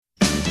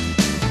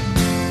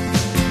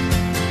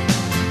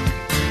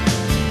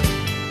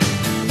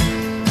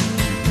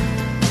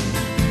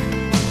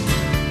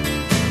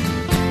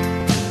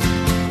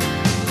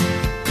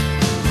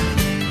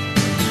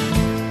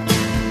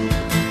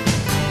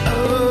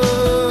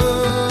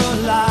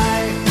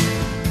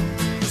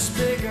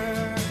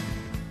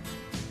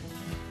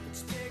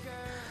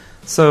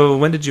So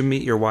when did you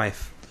meet your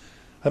wife?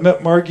 I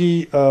met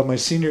Margie my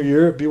senior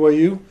year at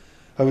BYU.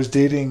 I was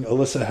dating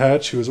Alyssa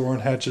Hatch, who was Orrin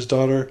Hatch's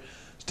daughter.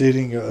 I was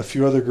dating a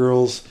few other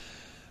girls.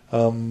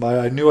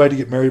 I knew I had to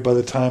get married by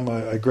the time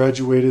I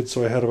graduated,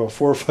 so I had about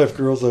 4 or 5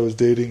 girls I was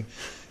dating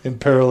in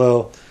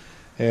parallel.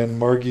 And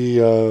Margie,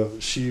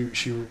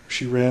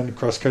 she ran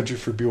cross country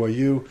for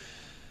BYU.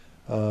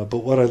 But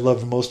what I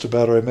loved most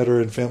about her, I met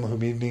her in family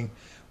home evening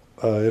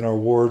in our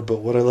ward. But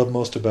what I loved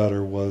most about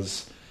her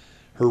was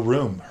her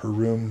room. Her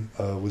room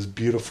was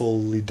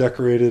beautifully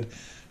decorated.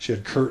 She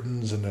had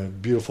curtains and a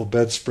beautiful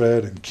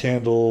bedspread and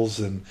candles,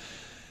 and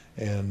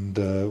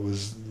it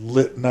was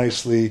lit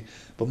nicely.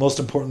 But most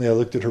importantly, I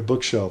looked at her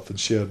bookshelf, and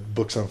she had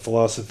books on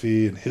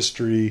philosophy and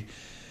history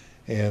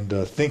and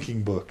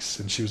thinking books.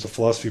 And she was a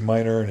philosophy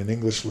minor and an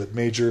English lit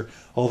major,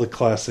 all the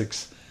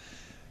classics.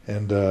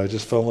 And I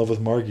just fell in love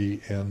with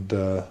Margie and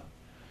her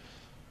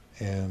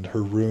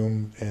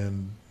room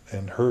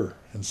and her.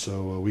 And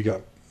so we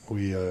got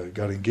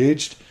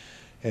engaged.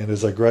 And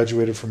as I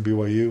graduated from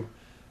BYU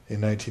in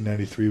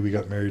 1993, we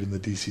got married in the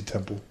DC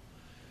Temple.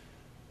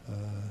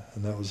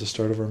 And that was the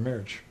start of our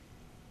marriage.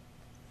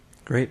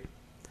 Great.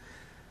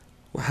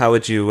 How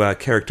would you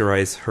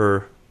characterize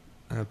her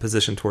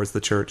position towards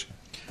the church?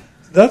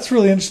 That's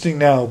really interesting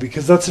now,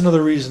 because that's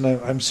another reason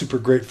I'm super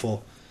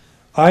grateful.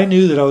 I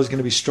knew that I was going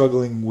to be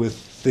struggling with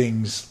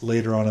things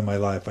later on in my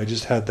life. I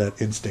just had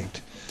that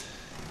instinct.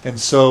 And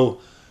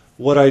so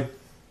what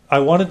I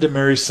wanted to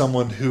marry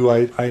someone who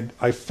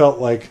I felt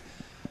like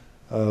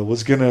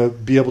was going to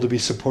be able to be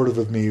supportive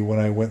of me when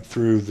I went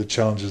through the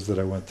challenges that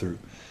I went through.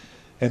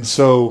 And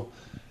so,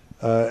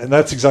 and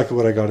that's exactly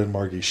what I got in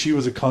Margie. She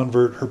was a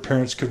convert. Her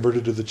parents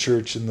converted to the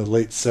church in the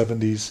late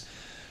 70s.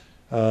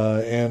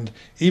 And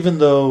even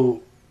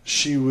though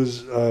she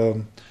was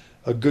a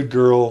good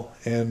girl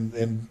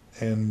and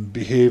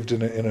behaved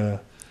in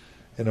a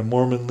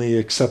Mormonly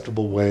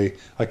acceptable way,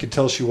 I could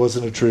tell she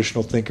wasn't a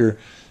traditional thinker.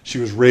 She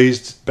was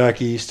raised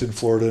back east in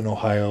Florida and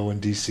Ohio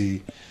and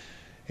DC,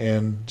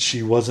 and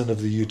she wasn't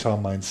of the Utah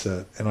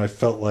mindset. And I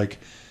felt like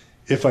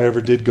if I ever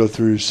did go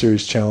through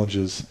serious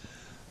challenges,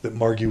 that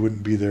Margie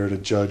wouldn't be there to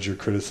judge or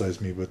criticize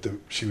me, but that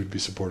she would be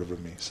supportive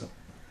of me. So,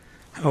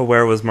 how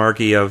aware was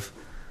Margie of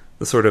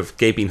the sort of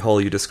gaping hole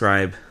you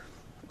describe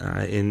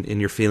in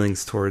your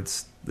feelings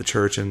towards the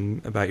church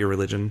and about your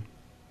religion?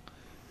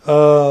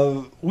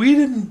 We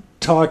didn't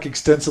talk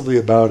extensively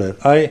about it.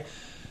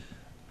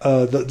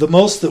 The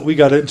most that we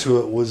got into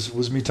it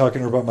was me talking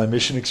to her about my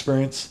mission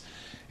experience,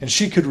 and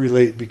she could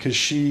relate because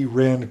she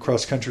ran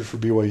cross country for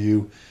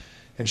BYU,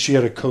 and she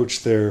had a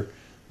coach there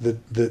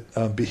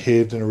that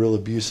behaved in a real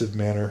abusive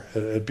manner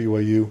at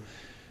BYU.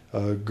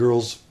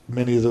 Girls,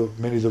 many of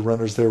the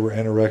runners there were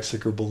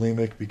anorexic or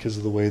bulimic because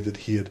of the way that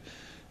he had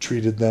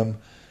treated them,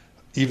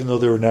 even though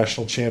they were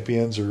national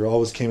champions or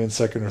always came in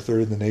second or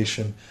third in the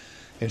nation.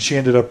 And she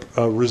ended up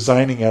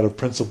resigning out of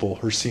principal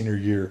her senior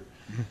year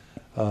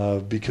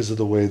because of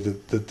the way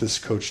that this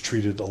coach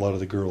treated a lot of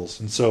the girls.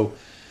 And so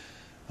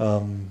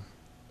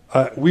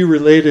we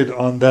related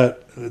on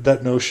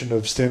that notion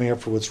of standing up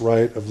for what's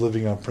right, of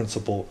living on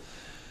principle.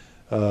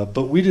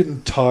 But we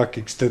didn't talk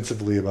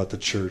extensively about the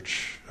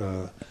church.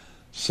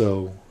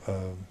 So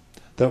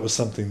that was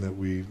something that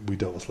we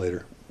dealt with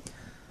later.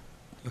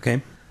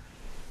 Okay.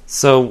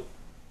 So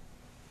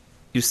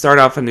you start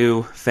off a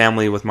new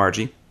family with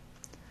Margie,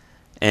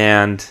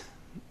 and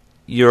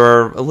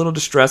you're a little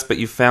distressed, but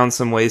you found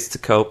some ways to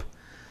cope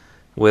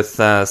with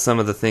some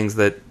of the things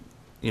that,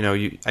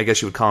 I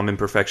guess you would call them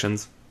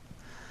imperfections.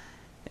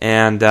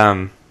 And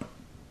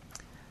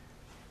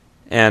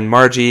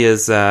Margie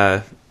is,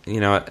 I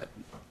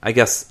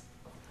guess,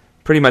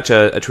 pretty much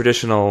a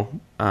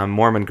traditional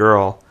Mormon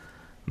girl,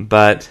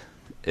 but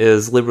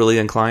is liberally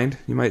inclined,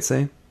 you might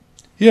say?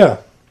 Yeah,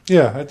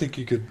 I think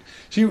you could.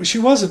 She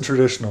wasn't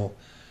traditional.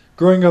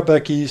 Growing up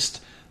back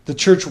east, the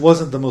church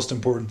wasn't the most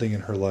important thing in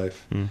her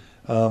life.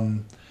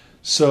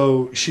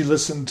 So she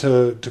listened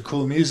to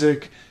cool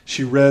music.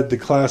 She read the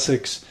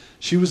classics.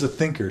 She was a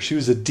thinker. She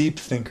was a deep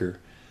thinker.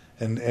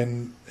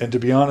 And to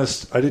be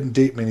honest, I didn't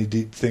date many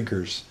deep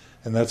thinkers.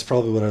 And that's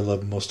probably what I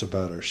loved most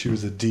about her. She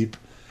was a deep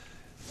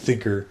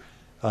thinker.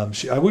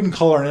 I wouldn't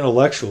call her an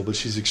intellectual, but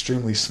she's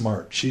extremely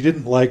smart. She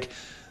didn't like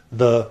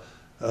the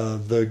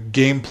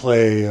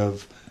gameplay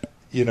of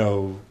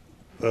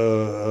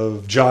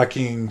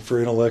jockeying for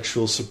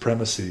intellectual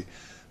supremacy,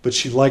 but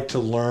she liked to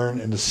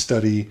learn and to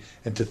study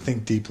and to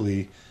think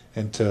deeply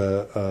and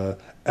to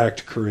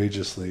act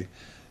courageously.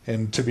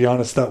 And to be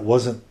honest, that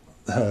wasn't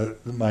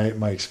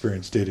my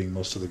experience dating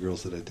most of the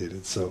girls that I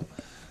dated. So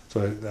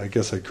I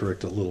guess I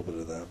correct a little bit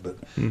of that.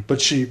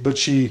 But she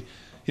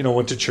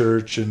went to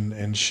church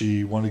and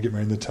she wanted to get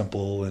married in the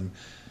temple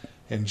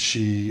and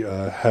she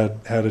had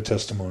a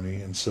testimony,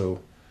 and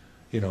so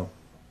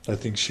I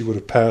think she would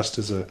have passed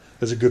as a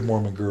good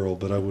Mormon girl,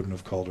 but I wouldn't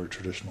have called her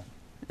traditional.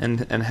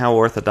 And how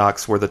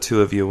orthodox were the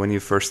two of you when you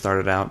first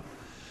started out?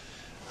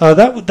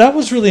 That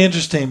was really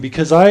interesting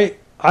because I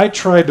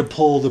tried to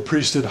pull the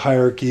priesthood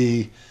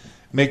hierarchy,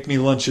 make me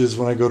lunches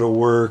when I go to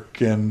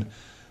work, and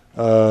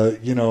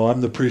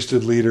I'm the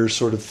priesthood leader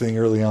sort of thing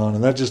early on,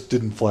 and that just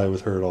didn't fly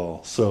with her at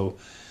all. So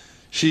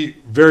she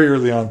very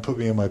early on put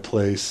me in my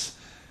place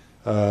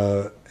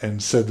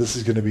and said, "This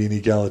is going to be an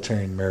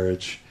egalitarian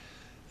marriage.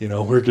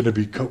 We're going to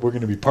be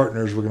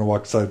partners. We're going to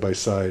walk side by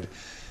side."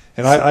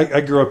 And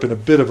I grew up in a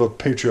bit of a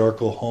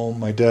patriarchal home.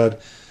 My dad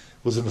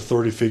was an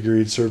authority figure.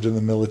 He'd served in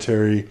the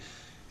military.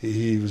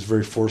 He was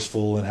very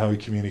forceful in how he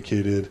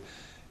communicated,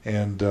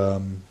 and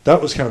that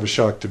was kind of a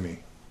shock to me,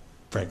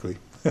 frankly.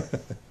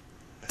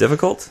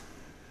 Difficult?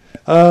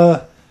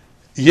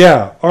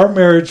 Yeah. Our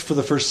marriage for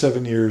the first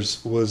 7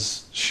 years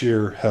was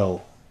sheer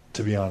hell,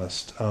 to be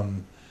honest.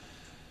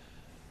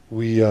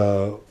 We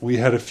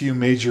had a few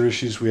major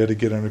issues we had to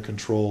get under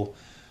control.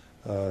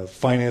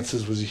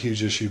 Finances was a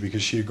huge issue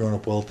because she had grown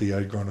up wealthy.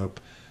 I'd grown up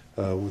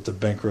with a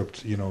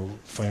bankrupt,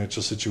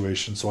 financial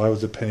situation. So I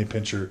was a penny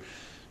pincher.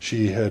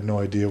 She had no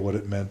idea what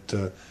it meant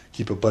to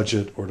keep a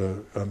budget or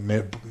to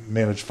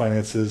manage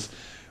finances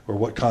or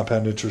what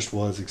compound interest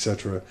was,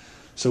 etc.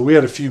 So we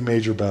had a few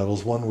major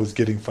battles. One was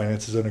getting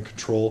finances under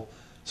control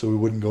so we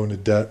wouldn't go into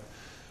debt.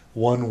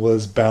 One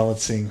was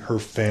balancing her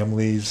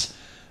family's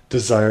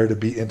desire to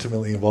be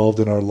intimately involved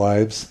in our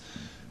lives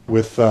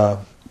with our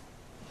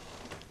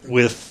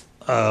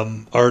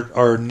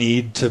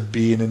need to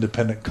be an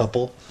independent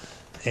couple,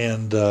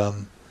 and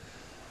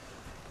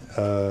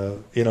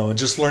and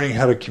just learning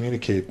how to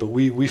communicate. But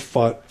we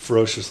fought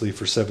ferociously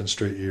for 7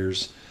 straight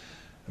years.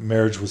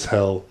 Marriage was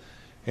hell,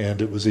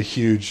 and it was a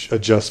huge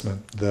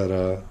adjustment that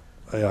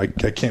I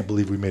can't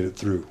believe we made it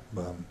through.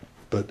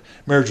 But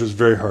marriage was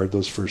very hard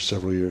those first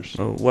several years.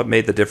 Well, what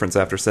made the difference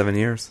after 7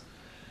 years?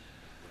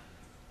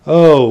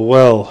 Oh,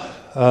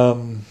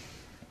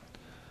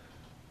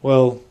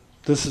 well,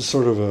 this is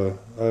sort of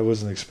I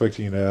wasn't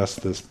expecting you to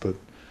ask this, but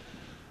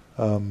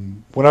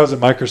when I was at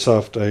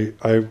Microsoft,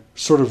 I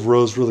sort of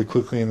rose really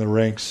quickly in the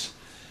ranks,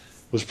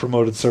 was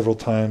promoted several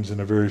times in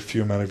a very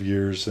few amount of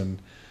years, and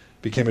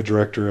became a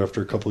director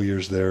after a couple of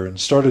years there, and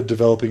started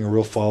developing a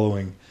real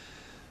following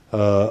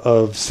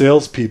of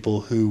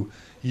salespeople who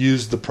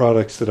used the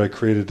products that I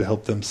created to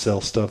help them sell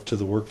stuff to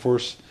the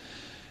workforce.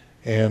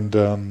 And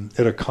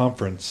at a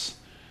conference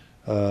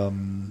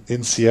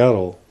in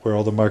Seattle, where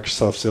all the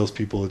Microsoft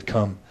salespeople had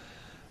come,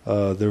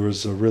 there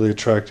was a really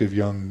attractive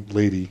young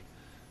lady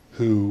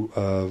who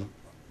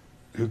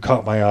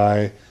caught my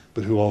eye,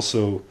 but who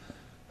also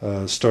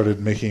started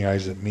making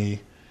eyes at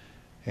me.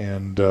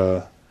 And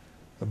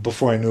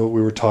before I knew it,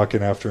 we were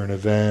talking after an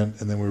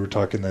event, and then we were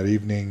talking that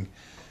evening.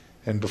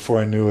 And before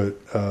I knew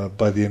it,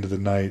 by the end of the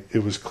night,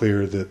 it was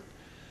clear that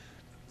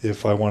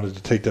if I wanted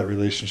to take that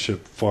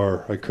relationship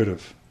far, I could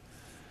have.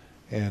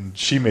 And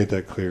she made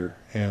that clear.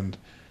 And,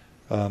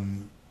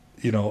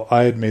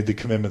 I had made the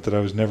commitment that I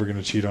was never going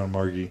to cheat on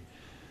Margie.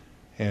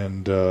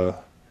 And,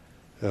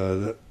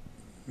 that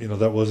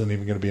wasn't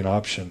even going to be an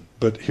option.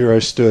 But here I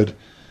stood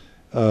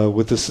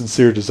with a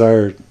sincere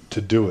desire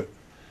to do it.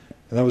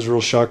 And that was a real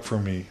shock for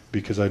me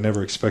because I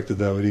never expected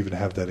that I would even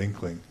have that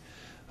inkling.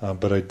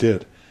 But I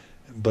did.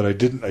 But I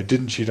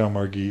didn't cheat on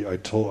Margie. I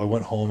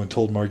went home and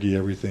told Margie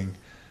everything.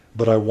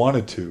 But I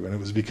wanted to, and it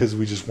was because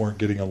we just weren't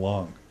getting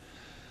along.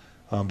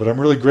 But I'm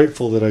really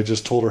grateful that I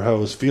just told her how I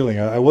was feeling.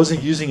 I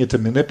wasn't using it to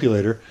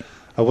manipulate her.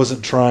 I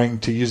wasn't trying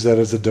to use that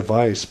as a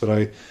device.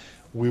 But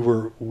we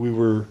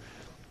were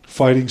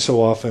fighting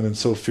so often and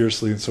so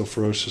fiercely and so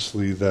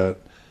ferociously that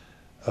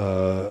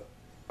I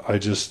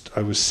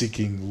was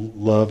seeking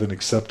love and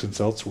acceptance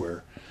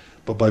elsewhere.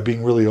 But by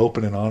being really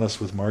open and honest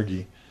with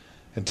Margie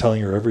and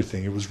telling her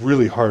everything, it was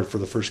really hard for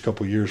the first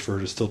couple of years for her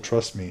to still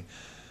trust me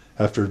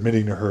after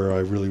admitting to her I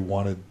really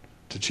wanted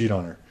to cheat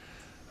on her.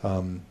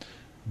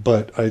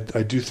 But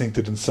I do think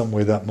that in some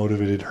way that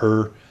motivated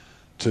her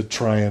to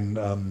try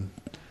and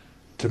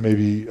to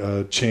maybe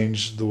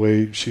change the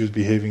way she was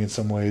behaving in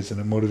some ways, and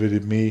it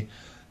motivated me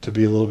to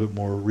be a little bit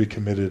more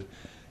recommitted.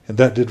 And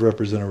that did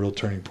represent a real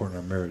turning point in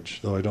our marriage,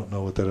 though I don't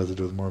know what that has to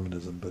do with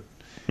Mormonism. But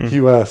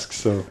you asked,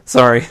 so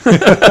sorry.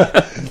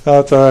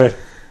 That's all right.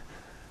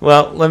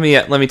 Well, let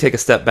me take a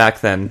step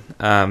back then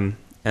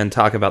and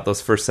talk about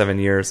those first 7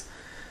 years.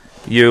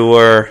 You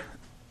were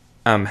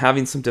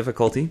having some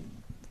difficulty,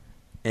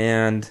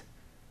 and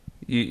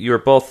you were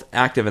both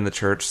active in the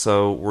church.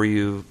 So were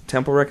you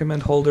temple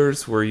recommend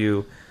holders? Were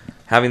you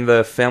having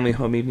the family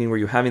home evening? Were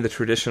you having the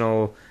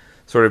traditional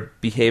sort of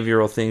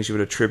behavioral things you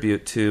would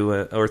attribute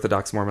to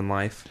Orthodox Mormon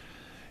life?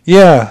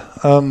 Yeah,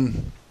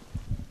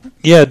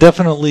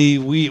 definitely.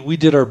 We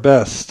did our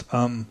best.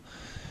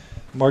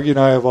 Margie and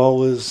I have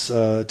always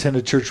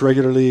attended church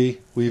regularly.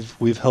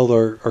 We've held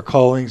our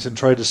callings and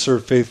tried to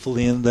serve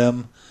faithfully in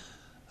them.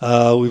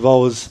 We've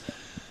always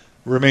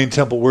remained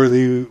temple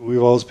worthy.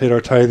 We've always paid our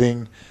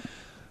tithing.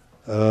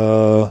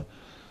 I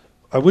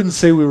wouldn't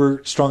say we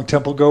were strong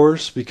temple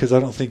goers because I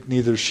don't think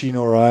neither she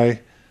nor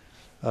I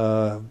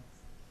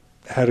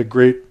had a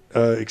great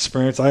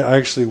experience. I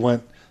actually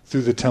went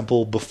through the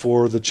temple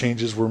before the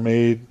changes were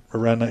made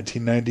around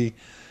 1990.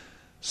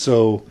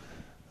 So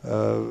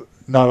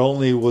not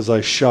only was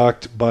I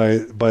shocked by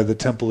the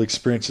temple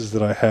experiences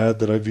that I had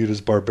that I viewed as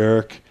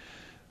barbaric,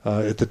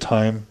 at the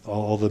time,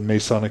 all the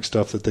Masonic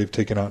stuff that they've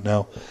taken out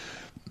now.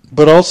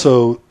 But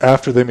also,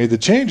 after they made the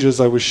changes,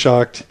 I was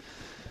shocked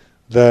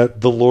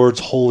that the Lord's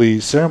holy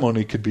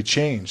ceremony could be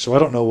changed. So I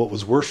don't know what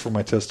was worse for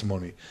my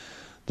testimony,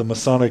 the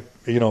Masonic,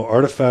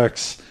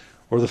 artifacts,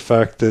 or the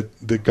fact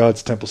that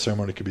God's temple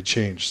ceremony could be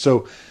changed.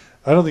 So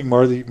I don't think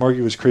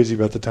Margie was crazy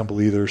about the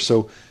temple either.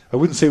 So I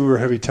wouldn't say we were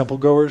heavy temple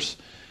goers.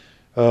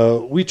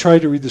 We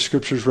tried to read the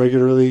scriptures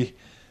regularly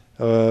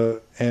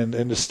and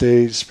to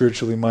stay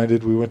spiritually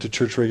minded. We went to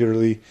church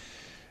regularly.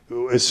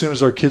 As soon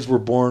as our kids were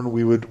born,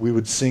 we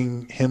would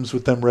sing hymns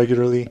with them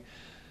regularly.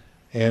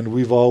 And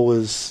we've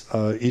always,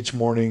 each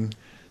morning,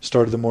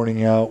 started the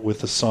morning out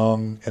with a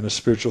song and a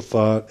spiritual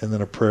thought and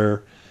then a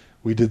prayer.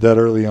 We did that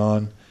early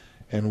on,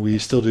 and we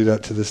still do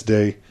that to this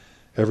day.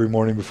 Every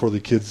morning before the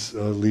kids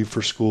leave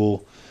for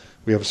school,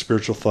 we have a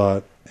spiritual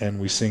thought, and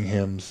we sing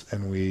hymns,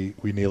 and we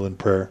kneel in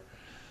prayer.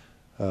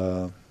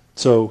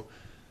 So,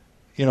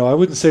 I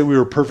wouldn't say we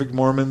were perfect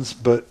Mormons,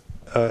 but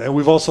and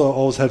we've also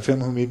always had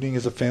family home evening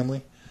as a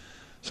family.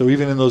 So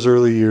even in those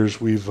early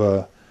years,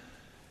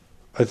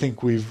 I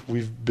think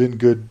we've been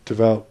good,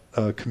 devout,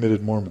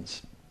 committed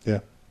Mormons. Yeah.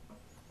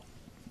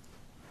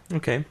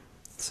 Okay,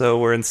 so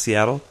we're in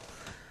Seattle.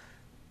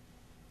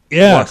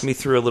 Yeah. Walk me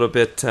through a little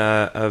bit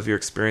of your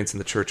experience in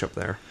the church up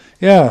there.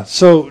 Yeah.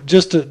 So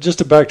just to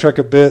backtrack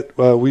a bit,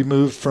 we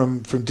moved from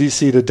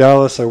D.C. to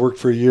Dallas. I worked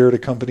for a year at a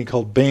company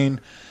called Bain,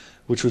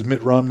 which was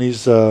Mitt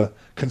Romney's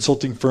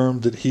consulting firm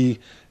that he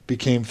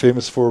became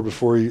famous for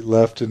before he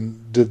left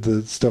and did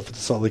the stuff with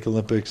the Salt Lake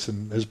Olympics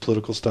and his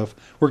political stuff.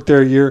 Worked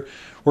there a year.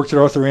 Worked at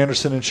Arthur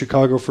Andersen in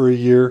Chicago for a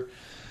year.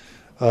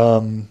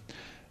 2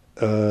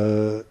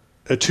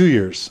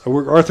 years. I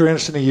worked Arthur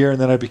Andersen a year,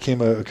 and then I became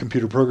a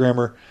computer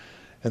programmer.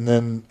 And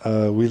then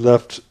we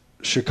left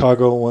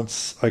Chicago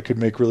once I could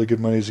make really good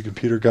money as a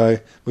computer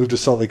guy. Moved to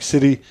Salt Lake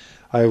City.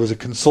 I was a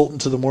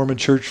consultant to the Mormon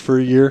Church for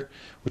a year,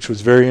 which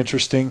was very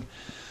interesting.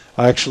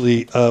 I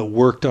actually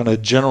worked on a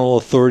general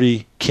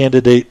authority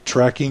candidate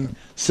tracking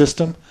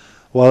system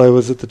while I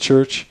was at the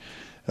church,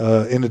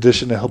 in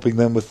addition to helping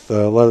them with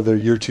a lot of their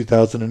year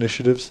 2000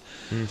 initiatives.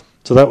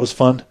 So that was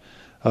fun.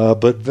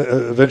 But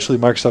eventually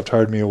Microsoft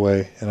hired me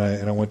away, and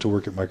I went to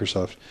work at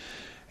Microsoft.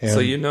 And, so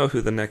you know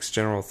who the next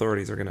general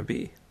authorities are going to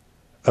be?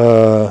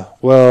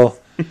 Well,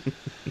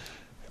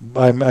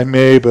 I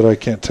may, but I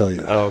can't tell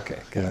you. Oh, okay.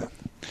 Yeah.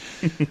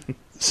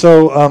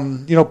 So,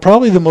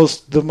 probably the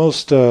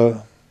most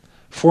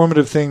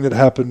formative thing that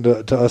happened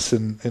to us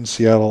in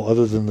Seattle,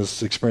 other than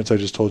this experience I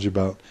just told you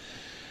about,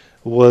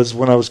 was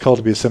when I was called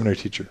to be a seminary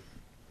teacher.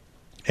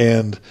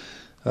 And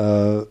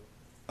I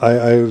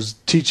was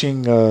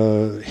teaching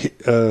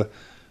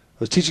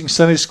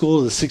Sunday school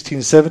to the 16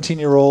 and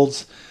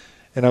 17-year-olds,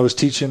 and I was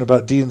teaching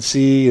about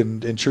D&C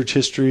and church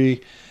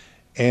history,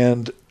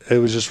 and it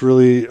was just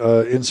really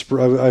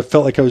I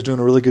felt like I was doing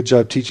a really good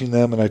job teaching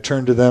them, and I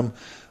turned to them.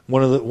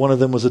 One of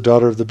them was a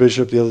daughter of the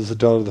bishop, the other was a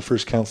daughter of the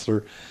first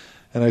counselor,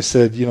 and I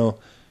said, you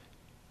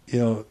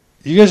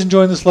guys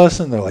enjoying this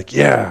lesson? They're like,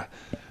 yeah.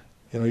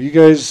 You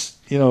guys,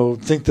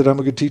 think that I'm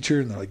a good teacher?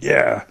 And they're like,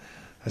 yeah.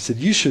 I said,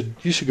 you should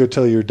go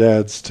tell your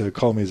dads to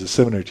call me as a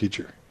seminary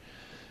teacher.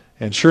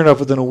 And sure enough,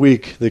 within a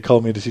week, they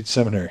called me to teach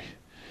seminary.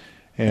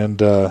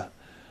 And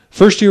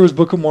first year was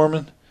Book of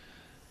Mormon,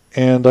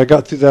 and I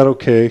got through that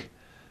okay.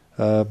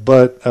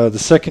 But the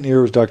second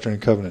year was Doctrine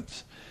and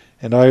Covenants.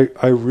 And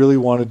I really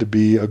wanted to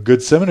be a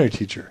good seminary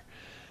teacher.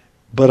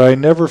 But I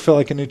never felt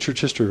like I knew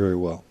church history very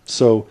well.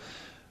 So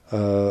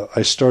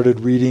I started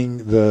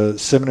reading the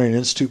Seminary and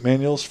Institute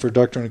manuals for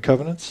Doctrine and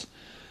Covenants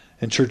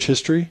and church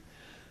history.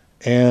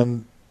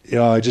 And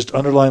I just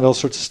underlined all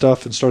sorts of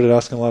stuff and started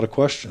asking a lot of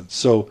questions.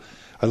 So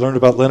I learned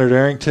about Leonard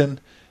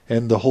Arrington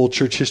and the whole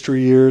church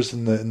history years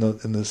in the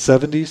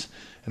 70s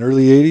and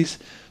early 80s.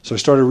 So I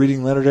started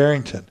reading Leonard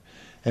Arrington.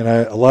 And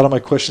a lot of my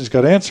questions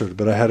got answered,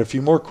 but I had a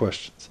few more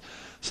questions.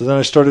 So then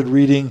I started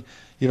reading,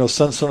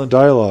 Sunstone and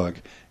Dialogue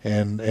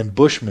and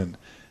Bushman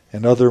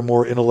and other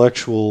more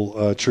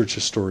intellectual church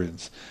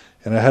historians.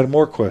 And I had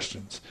more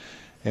questions.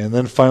 And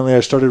then finally I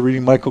started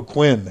reading Michael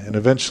Quinn and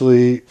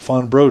eventually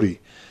Fawn Brody.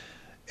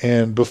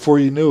 And before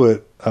you knew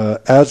it,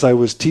 as I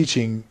was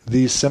teaching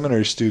these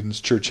seminary students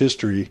church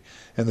history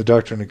and the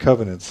Doctrine and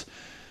Covenants,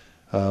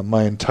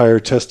 my entire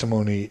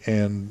testimony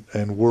and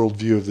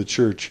worldview of the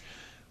church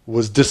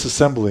was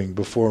disassembling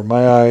before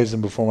my eyes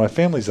and before my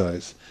family's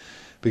eyes,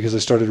 because I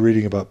started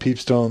reading about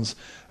peepstones.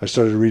 I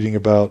started reading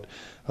about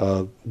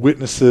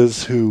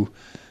witnesses who,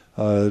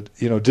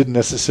 didn't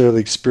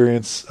necessarily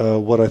experience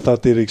what I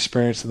thought they'd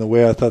experienced in the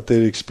way I thought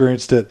they'd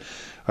experienced it.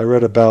 I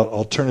read about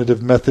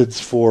alternative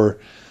methods for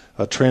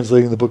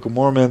translating the Book of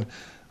Mormon.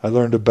 I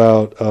learned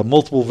about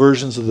multiple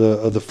versions of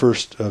the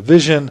first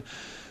vision.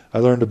 I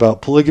learned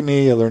about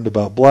polygamy. I learned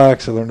about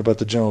blacks. I learned about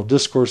the general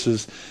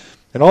discourses.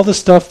 And all the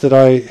stuff that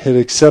I had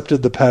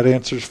accepted the pat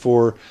answers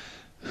for,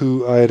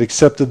 who I had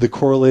accepted the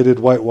correlated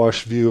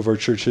whitewashed view of our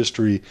church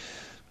history,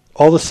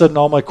 all of a sudden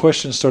all my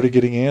questions started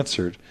getting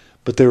answered,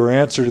 but they were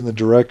answered in the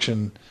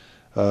direction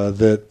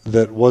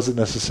that wasn't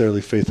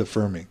necessarily faith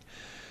affirming.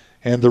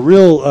 And the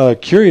real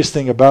curious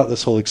thing about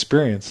this whole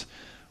experience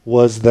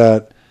was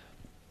that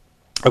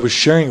I was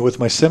sharing it with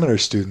my seminary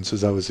students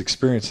as I was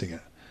experiencing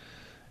it.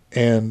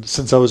 And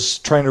since I was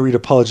trying to read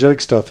apologetic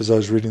stuff as I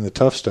was reading the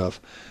tough stuff,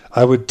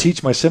 I would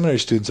teach my seminary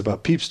students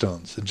about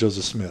peepstones and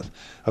Joseph Smith.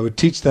 I would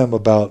teach them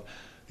about,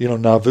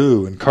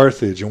 Nauvoo and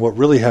Carthage and what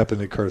really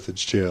happened at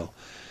Carthage jail.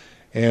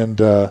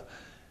 And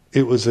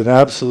it was an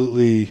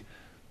absolutely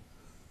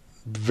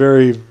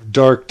very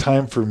dark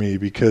time for me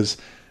because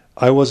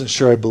I wasn't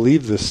sure I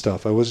believed this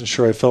stuff. I wasn't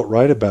sure I felt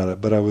right about it,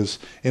 but I was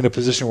in a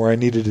position where I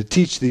needed to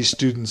teach these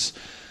students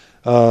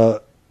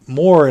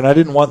more, and I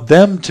didn't want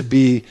them to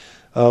be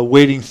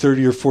waiting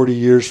 30 or 40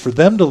 years for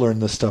them to learn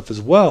this stuff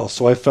as well.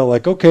 So I felt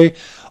like, okay,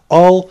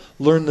 I'll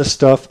learn this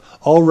stuff,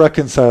 I'll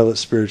reconcile it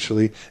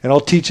spiritually, and I'll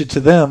teach it to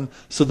them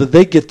so that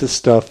they get this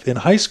stuff in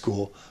high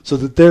school so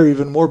that they're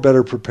even more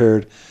better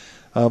prepared.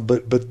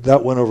 But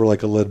that went over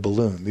like a lead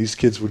balloon. These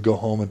kids would go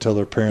home and tell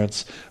their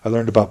parents, I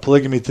learned about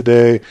polygamy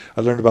today,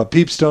 I learned about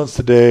peepstones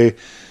today,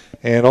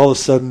 and all of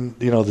a sudden,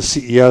 the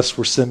CES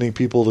were sending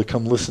people to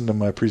come listen to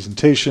my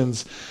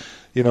presentations.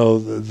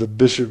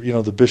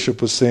 The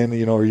bishop was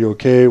saying, are you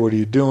okay? What are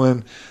you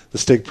doing? The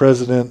stake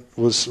president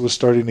was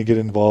starting to get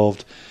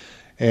involved,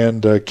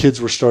 and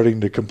kids were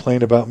starting to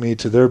complain about me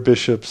to their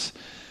bishops.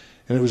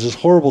 And it was this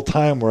horrible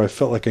time where I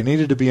felt like I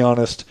needed to be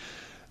honest.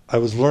 I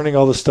was learning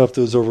all the stuff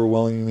that was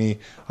overwhelming me.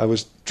 I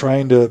was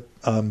trying to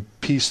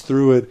piece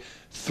through it,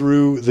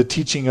 through the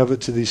teaching of it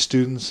to these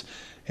students,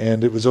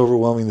 and it was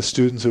overwhelming the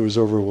students. It was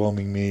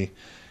overwhelming me,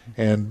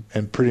 and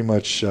pretty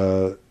much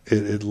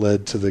it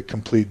led to the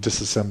complete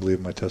disassembly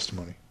of my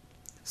testimony.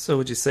 So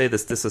would you say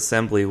this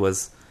disassembly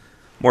was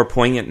more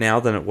poignant now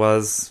than it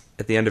was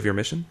at the end of your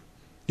mission?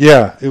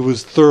 Yeah, it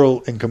was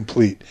thorough and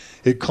complete.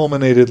 It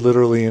culminated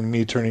literally in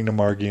me turning to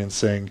Margie and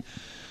saying,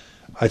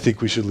 I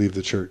think we should leave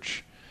the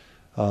church.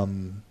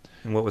 And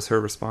what was her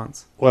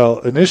response? Well,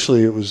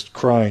 initially it was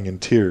crying and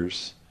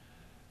tears.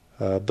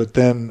 But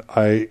then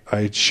I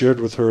shared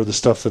with her the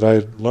stuff that I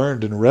had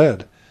learned and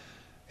read.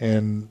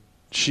 And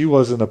she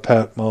wasn't a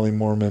Pat Molly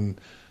Mormon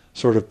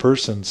sort of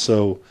person,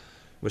 so...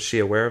 Was she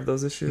aware of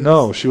those issues?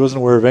 No, she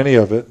wasn't aware of any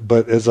of it.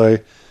 But as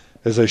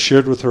I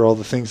shared with her all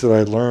the things that I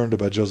had learned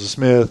about Joseph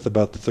Smith,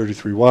 about the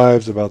 33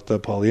 wives, about the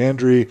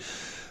polyandry,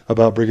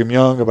 about Brigham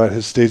Young, about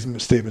his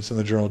statements in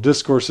the Journal of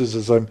Discourses,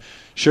 as I'm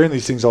sharing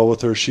these things all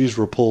with her, she's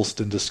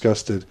repulsed and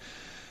disgusted,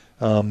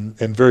 and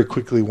very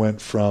quickly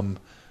went from,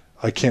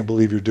 I can't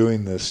believe you're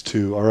doing this,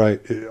 to, all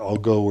right, I'll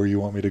go where you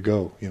want me to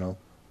go,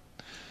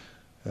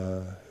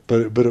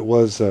 But it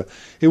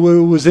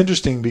was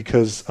interesting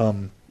because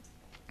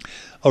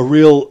a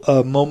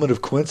real moment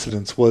of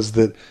coincidence was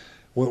that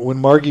when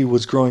Margie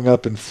was growing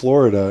up in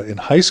Florida in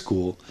high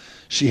school,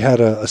 she had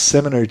a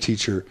seminary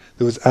teacher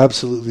that was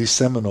absolutely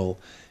seminal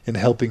in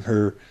helping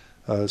her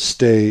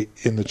stay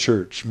in the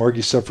church.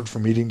 Margie suffered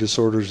from eating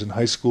disorders in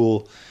high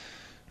school.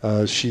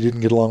 She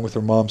didn't get along with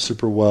her mom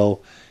super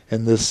well.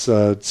 And this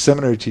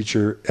seminary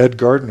teacher, Ed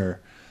Gardner,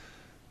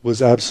 was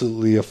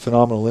absolutely a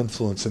phenomenal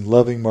influence in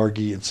loving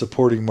Margie and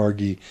supporting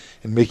Margie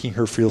and making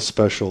her feel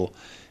special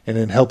and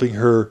in helping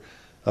her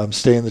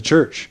stay in the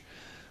church.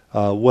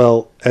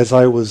 Well, as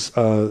I was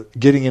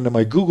getting into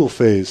my Google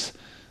phase,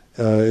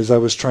 as I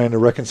was trying to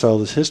reconcile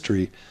this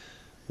history,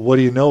 what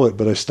do you know it,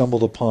 but I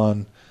stumbled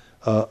upon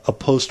a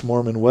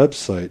post-Mormon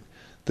website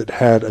that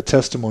had a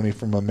testimony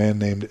from a man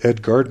named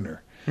Ed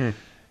Gardner.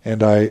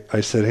 And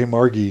I said, hey,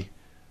 Margie,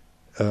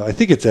 I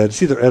think it's Ed.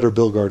 It's either Ed or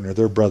Bill Gardner.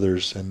 They're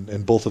brothers,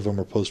 and both of them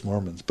are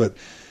post-Mormons. But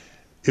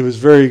it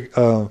was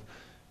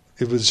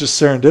it was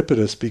just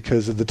serendipitous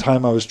because at the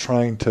time I was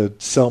trying to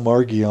sell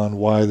Margie on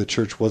why the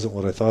church wasn't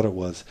what I thought it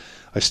was.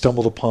 I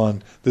stumbled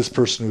upon this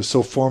person who was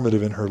so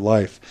formative in her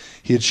life.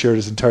 He had shared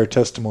his entire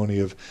testimony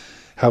of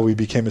how he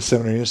became a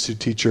seminary institute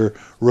teacher,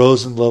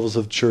 rose in levels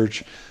of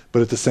church,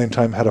 but at the same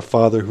time had a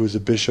father who was a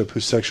bishop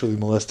who sexually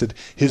molested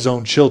his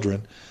own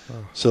children.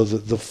 Oh. So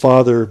the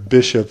father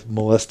bishop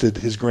molested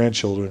his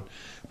grandchildren,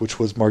 which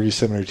was Margie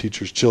seminary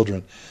teacher's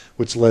children,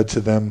 which led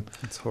to them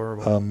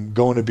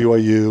going to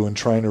BYU and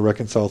trying to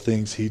reconcile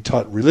things. He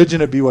taught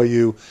religion at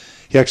BYU.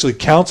 He actually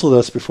counseled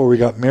us before we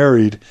got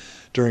married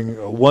during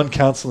one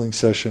counseling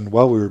session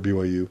while we were at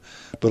BYU,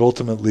 but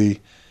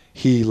ultimately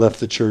he left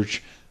the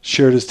church,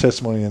 shared his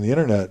testimony on the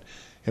internet,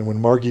 and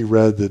when Margie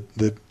read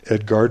that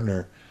Ed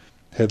Gardner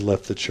had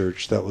left the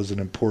church, that was an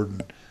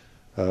important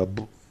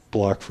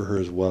block for her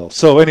as well.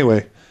 So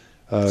anyway,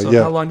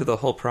 how long did the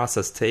whole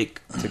process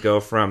take to go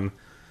from,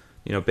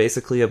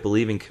 basically a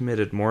believing,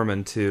 committed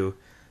Mormon to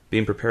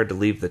being prepared to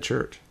leave the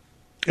church?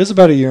 It was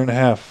about a year and a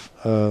half.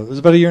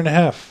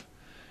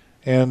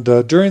 And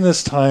during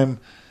this time,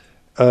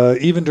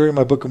 even during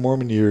my Book of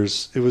Mormon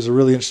years, it was a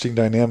really interesting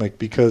dynamic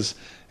because,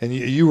 and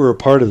you were a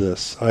part of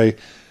this,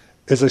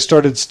 as I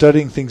started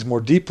studying things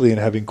more deeply and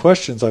having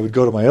questions, I would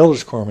go to my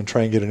elders' quorum and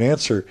try and get an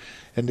answer.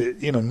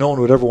 And, no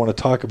one would ever want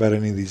to talk about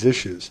any of these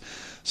issues.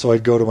 So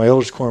I'd go to my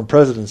elders' quorum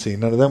presidency.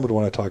 None of them would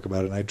want to talk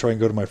about it. And I'd try and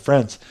go to my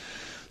friends.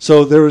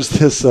 So there was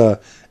this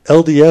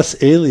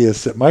LDS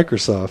alias at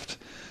Microsoft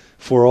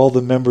for all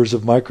the members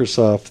of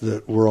Microsoft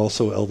that were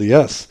also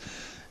LDS.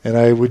 And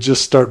I would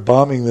just start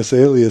bombing this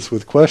alias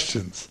with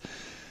questions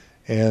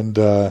and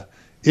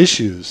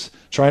issues,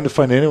 trying to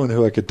find anyone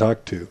who I could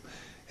talk to.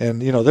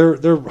 And,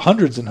 there are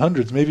hundreds and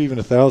hundreds, maybe even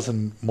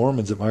 1,000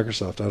 Mormons at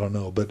Microsoft. I don't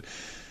know. But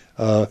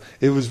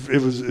it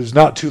was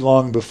not too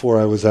long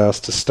before I was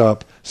asked to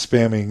stop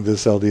spamming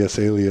this LDS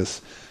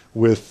alias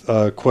with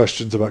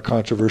questions about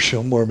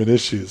controversial Mormon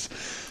issues.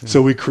 Mm-hmm.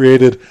 So we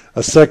created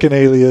a second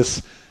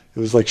alias. It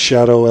was like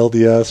Shadow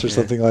LDS or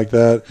something like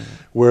that,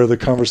 where the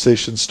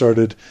conversation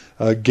started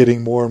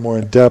getting more and more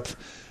in depth.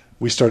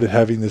 We started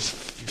having this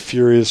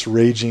furious,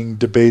 raging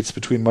debates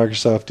between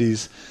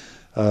Microsofties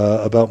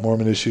about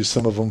Mormon issues,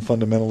 some of them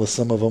fundamentalists,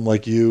 some of them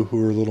like you,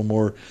 who are a little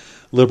more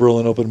liberal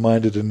and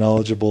open-minded and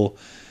knowledgeable.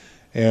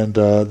 And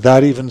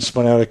that even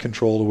spun out of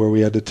control to where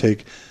we had to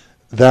take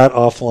that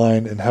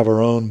offline and have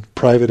our own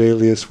private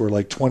alias, where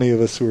like 20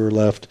 of us who were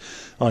left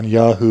on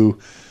Yahoo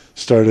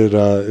started,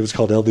 it was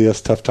called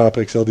LDS Tough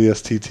Topics,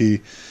 LDS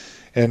TT.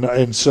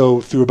 And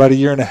so through about a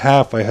year and a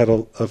half, I had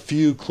a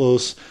few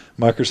close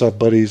Microsoft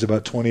buddies,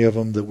 about 20 of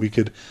them, that we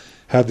could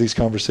have these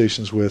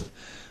conversations with.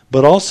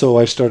 But also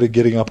I started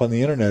getting up on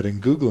the internet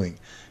and Googling,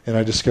 and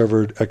I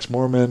discovered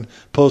ex-Mormon,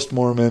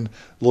 post-Mormon,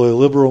 loyal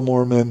liberal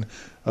Mormon,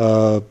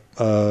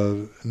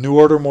 New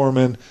Order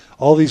Mormon,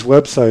 all these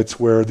websites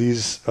where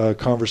these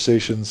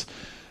conversations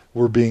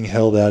were being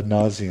held ad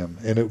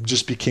nauseum. And it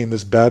just became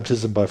this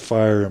baptism by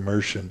fire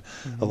immersion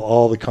of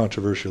all the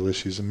controversial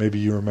issues. And maybe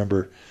you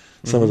remember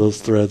some of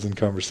those threads and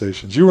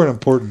conversations. You were an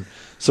important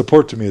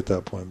support to me at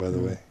that point, by the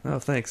way. Oh,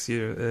 thanks.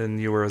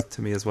 You were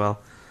to me as well.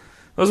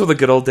 Those were the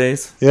good old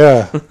days.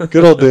 Yeah,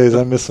 good old days.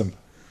 I miss them.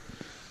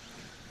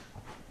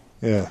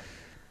 Yeah.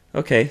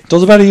 Okay. So it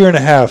was about a year and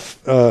a half,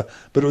 but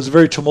it was a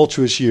very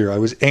tumultuous year. I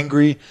was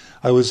angry.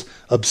 I was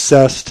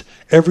obsessed.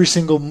 Every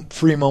single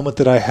free moment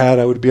that I had,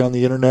 I would be on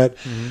the internet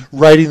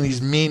writing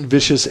these mean,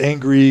 vicious,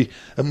 angry,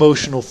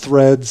 emotional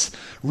threads,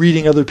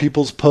 reading other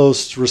people's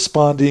posts,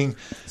 responding.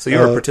 So you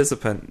were a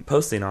participant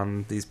posting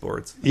on these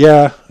boards.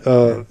 Yeah,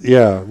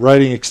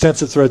 writing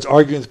extensive threads,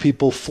 arguing with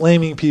people,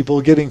 flaming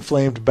people, getting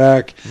flamed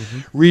back,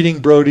 reading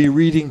Brody,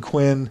 reading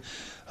Quinn.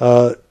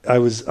 I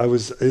was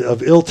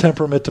of ill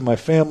temperament to my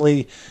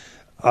family.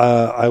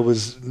 I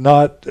was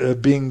not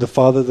being the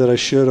father that I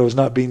should. I was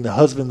not being the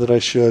husband that I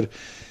should.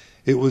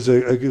 It was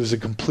a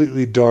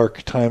completely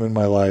dark time in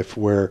my life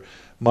where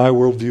my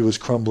worldview was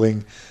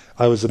crumbling.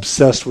 I was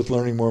obsessed with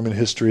learning Mormon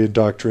history and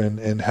doctrine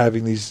and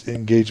having these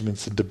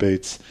engagements and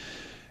debates.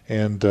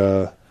 And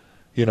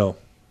you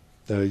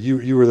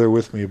were there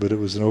with me, but it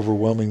was an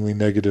overwhelmingly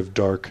negative,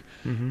 dark,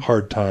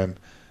 hard time,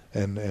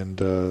 and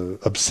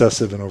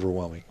obsessive and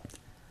overwhelming.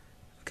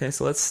 Okay,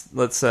 so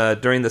let's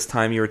during this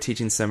time you were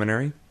teaching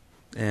seminary,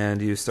 and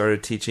you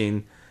started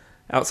teaching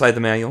outside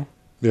the manual.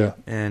 Yeah.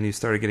 And you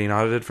started getting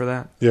audited for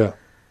that. Yeah.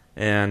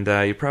 And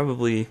you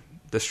probably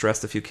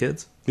distressed a few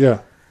kids.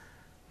 Yeah.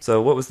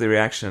 So what was the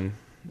reaction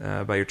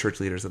by your church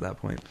leaders at that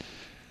point?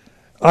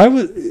 I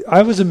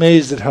was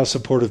amazed at how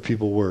supportive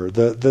people were.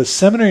 The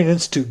Seminary and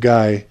Institute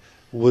guy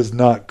was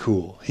not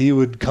cool. He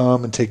would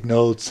come and take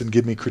notes and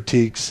give me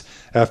critiques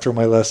after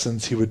my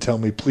lessons. He would tell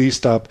me, please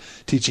stop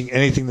teaching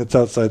anything that's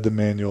outside the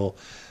manual.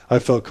 I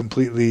felt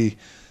completely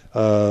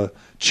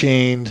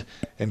chained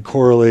and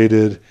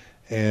correlated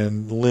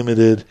and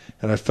limited,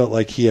 and I felt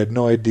like he had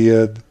no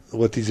idea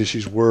what these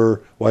issues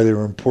were, why they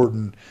were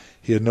important.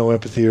 He had no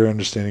empathy or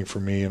understanding for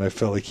me, and I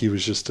felt like he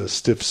was just a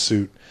stiff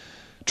suit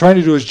trying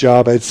to do his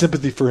job. I had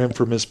sympathy for him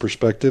from his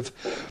perspective,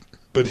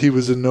 but he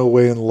was in no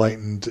way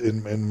enlightened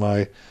in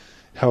my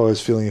how I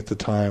was feeling at the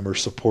time or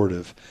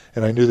supportive,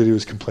 and I knew that he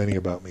was complaining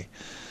about me.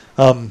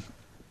 On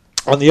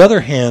the other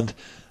hand,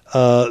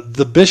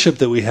 the bishop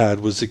that we had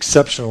was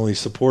exceptionally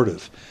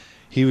supportive.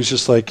 He was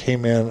just like, hey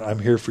man, I'm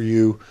here for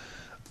you.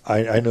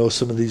 I know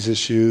some of these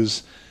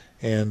issues,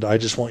 and I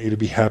just want you to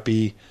be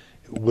happy.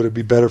 Would it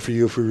be better for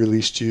you if we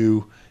released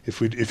you?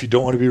 If you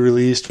don't want to be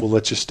released, we'll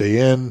let you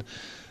stay in.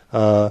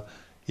 My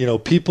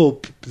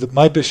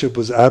bishop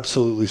was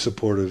absolutely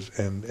supportive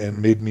and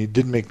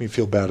didn't make me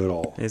feel bad at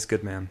all. He's a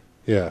good man.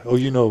 Yeah.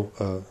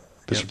 Oh,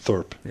 Bishop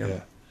Thorpe.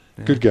 Yep.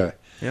 Yeah. Good guy.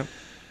 Yep.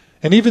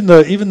 And even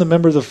the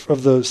member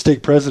of the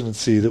stake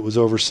presidency that was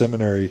over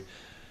seminary,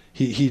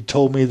 he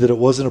told me that it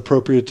wasn't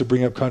appropriate to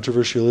bring up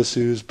controversial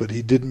issues, but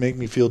he didn't make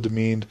me feel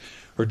demeaned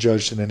or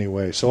judged in any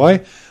way. So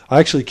I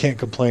actually can't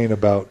complain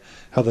about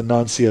how the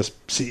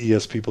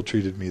non-CES people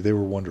treated me. They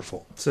were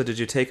wonderful. So did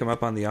you take him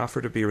up on the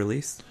offer to be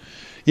released?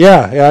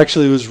 Yeah, I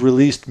actually was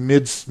released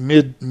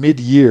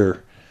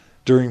mid-year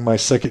during my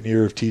second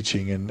year of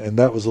teaching, and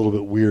that was a little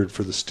bit weird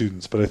for the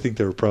students, but I think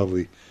they were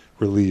probably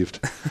relieved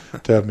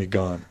to have me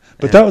gone.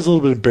 But that was a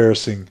little bit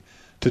embarrassing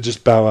to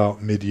just bow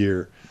out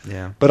mid-year.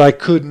 Yeah. But I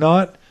could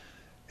not,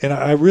 and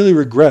I really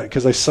regret,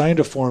 because I signed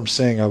a form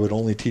saying I would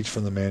only teach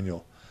from the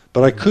manual.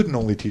 But I couldn't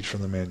only teach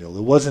from the manual.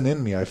 It wasn't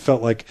in me. I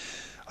felt like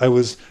I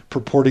was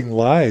purporting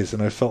lies,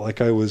 and I felt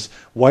like I was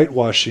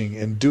whitewashing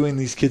and doing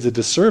these kids a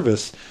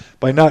disservice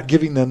by not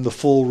giving them the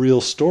full,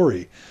 real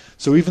story.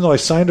 So even though I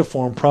signed a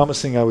form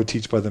promising I would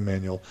teach by the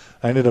manual,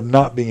 I ended up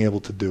not being able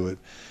to do it.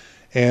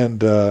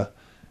 And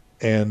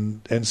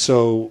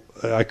so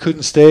I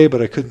couldn't stay, but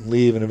I couldn't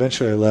leave, and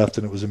eventually I left,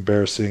 and it was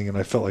embarrassing, and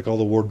I felt like all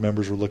the ward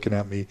members were looking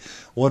at me,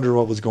 wondering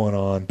what was going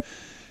on,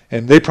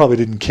 and they probably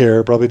didn't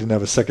care, probably didn't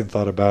have a second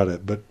thought about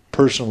it, but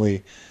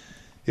personally,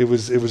 it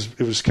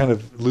was kind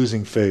of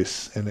losing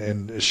face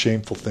and a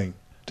shameful thing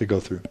to go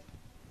through.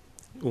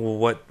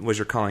 What was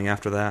your calling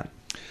after that?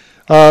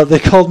 They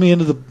called me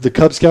into the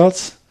Cub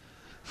Scouts,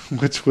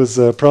 which was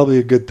probably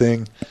a good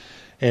thing.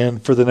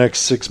 And for the next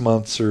 6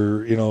 months,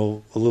 or a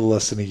little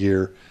less than a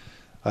year,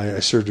 I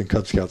served in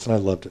Cub Scouts, and I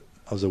loved it.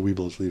 I was a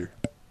Weebles leader.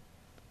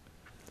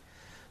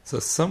 So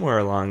somewhere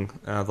along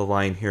the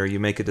line here, you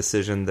make a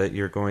decision that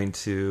you're going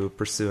to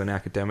pursue an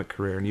academic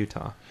career in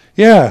Utah.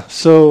 Yeah.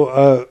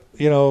 So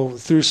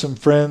through some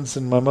friends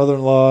and my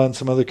mother-in-law and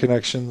some other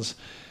connections,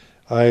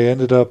 I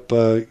ended up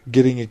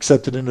getting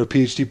accepted into a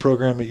PhD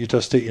program at Utah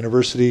State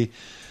University.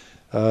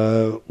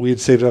 We had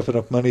saved up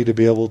enough money to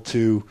be able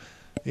to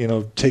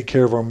take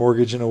care of our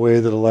mortgage in a way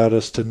that allowed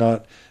us to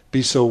not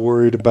be so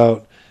worried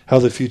about how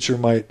the future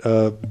might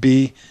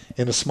be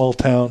in a small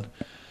town.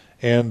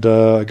 And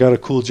I got a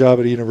cool job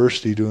at a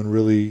university doing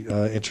really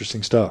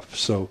interesting stuff.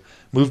 So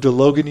moved to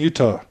Logan,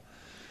 Utah,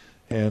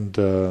 and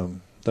that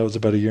was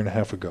about 1.5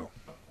 years ago.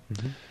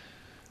 Mm-hmm.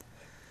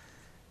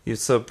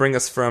 So bring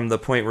us from the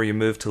point where you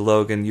moved to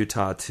Logan,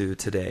 Utah, to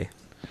today.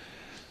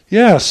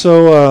 Yeah,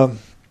 so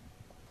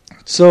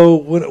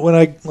when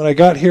I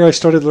got here, I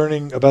started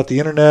learning about the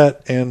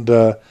internet, and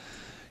I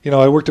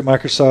worked at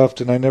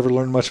Microsoft, and I never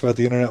learned much about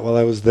the internet while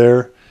I was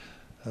there.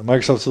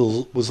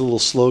 Microsoft was a little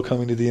slow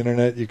coming to the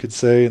internet, you could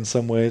say, in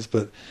some ways,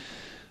 but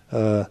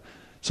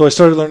so I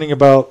started learning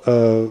about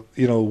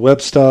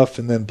web stuff,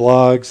 and then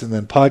blogs, and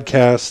then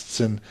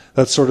podcasts, and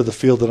that's sort of the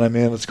field that I'm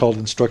in. It's called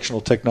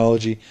instructional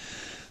technology.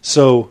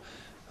 So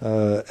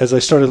as I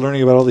started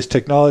learning about all these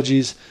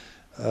technologies,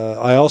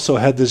 I also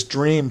had this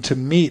dream to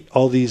meet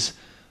all these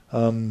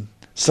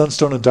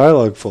Sunstone and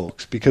Dialogue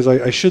folks, because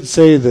I should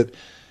say that,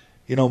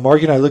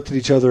 Margie and I looked at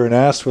each other and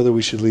asked whether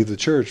we should leave the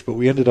church, but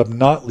we ended up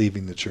not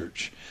leaving the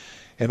church.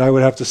 And I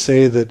would have to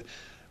say that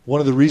one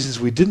of the reasons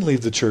we didn't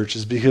leave the church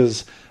is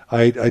because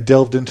I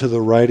delved into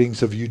the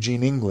writings of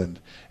Eugene England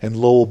and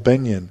Lowell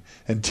Bennion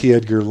and T.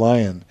 Edgar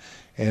Lyon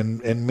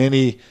and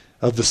many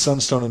of the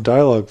Sunstone and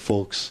Dialogue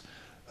folks,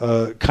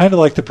 kind of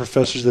like the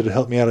professors that had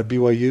helped me out at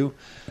BYU,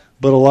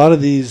 but a lot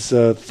of these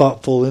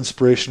thoughtful,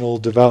 inspirational,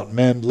 devout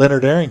men,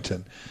 Leonard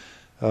Arrington,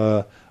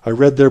 I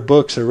read their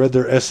books, I read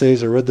their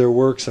essays, I read their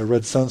works, I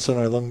read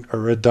Sunstone, I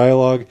read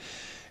Dialogue,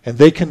 and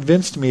they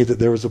convinced me that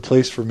there was a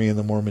place for me in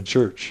the Mormon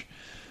Church.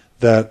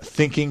 That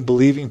thinking,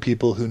 believing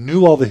people who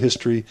knew all the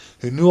history,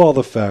 who knew all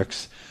the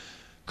facts,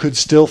 could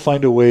still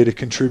find a way to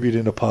contribute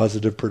in a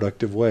positive,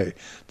 productive way.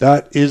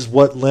 That is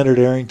what Leonard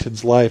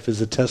Arrington's life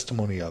is a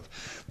testimony of.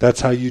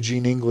 That's how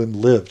Eugene England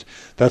lived.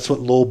 That's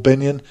what Lowell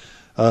Bennion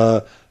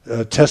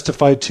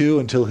testified to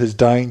until his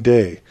dying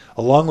day,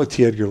 along with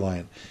T. Edgar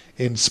Lyon,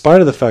 in spite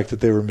of the fact that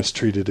they were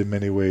mistreated in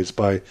many ways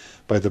by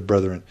the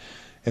brethren.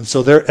 And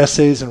so their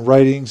essays and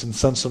writings and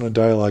Sunstone and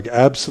Dialogue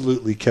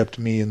absolutely kept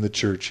me in the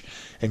church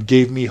and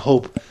gave me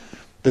hope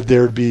that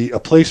there would be a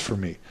place for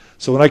me.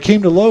 So when I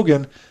came to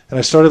Logan and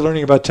I started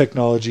learning about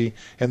technology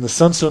and the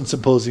Sunstone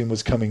Symposium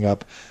was coming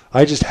up,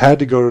 I just had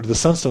to go to the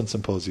Sunstone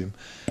Symposium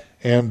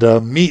and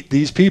meet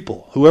these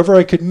people, whoever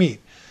I could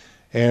meet,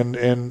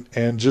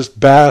 and just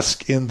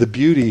bask in the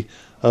beauty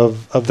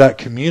of that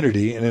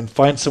community, and then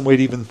find some way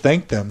to even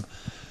thank them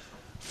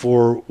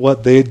for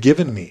what they had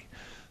given me.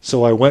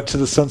 So I went to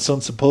the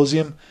Sunstone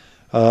Symposium.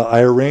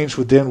 I arranged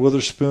with Dan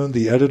Witherspoon,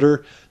 the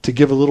editor, to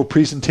give a little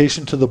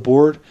presentation to the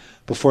board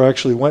before I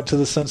actually went to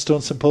the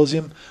Sunstone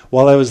Symposium.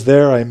 While I was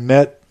there, I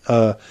met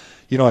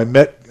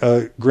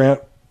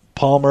Grant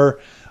Palmer,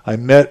 I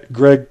met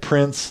Greg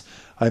Prince,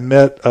 I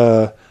met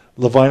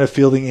Lavina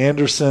Fielding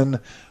Anderson,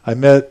 I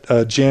met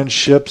Jan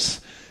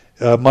Ships,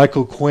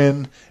 Michael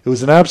Quinn. It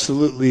was an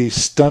absolutely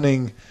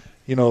stunning,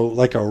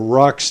 like a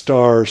rock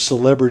star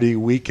celebrity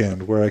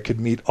weekend where I could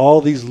meet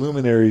all these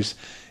luminaries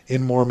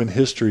in Mormon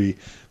history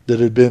that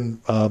had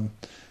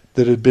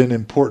been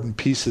important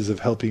pieces of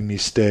helping me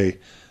stay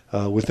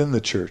within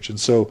the church. And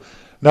so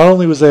not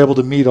only was I able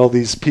to meet all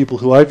these people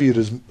who I viewed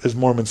as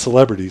Mormon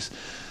celebrities,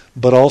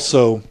 but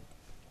also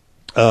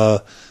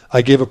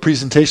I gave a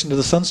presentation to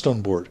the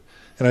Sunstone board.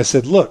 And I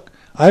said, look,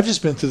 I've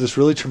just been through this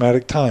really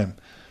traumatic time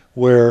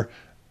where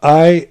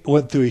I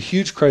went through a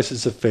huge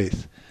crisis of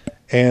faith,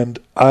 and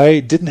I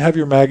didn't have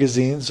your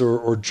magazines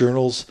or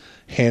journals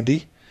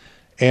handy,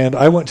 and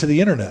I went to the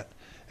internet.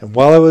 And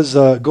while I was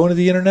going to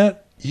the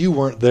internet, you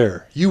weren't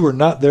there. You were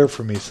not there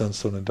for me,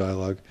 Sunstone and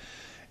Dialogue.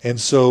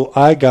 And so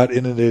I got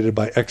inundated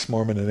by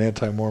ex-Mormon and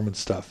anti-Mormon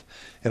stuff,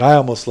 and I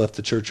almost left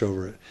the church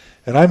over it.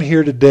 And I'm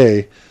here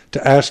today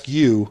to ask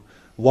you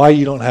why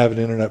you don't have an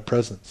internet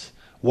presence.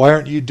 Why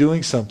aren't you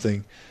doing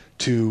something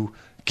to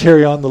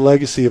carry on the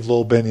legacy of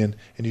Lowell Bennion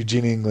and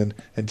Eugene England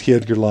and T.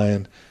 Edgar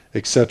Lyon,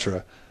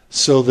 etc.?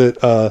 so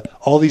that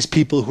all these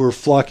people who are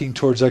flocking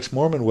towards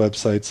ex-Mormon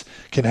websites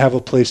can have a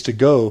place to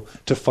go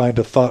to find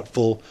a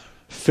thoughtful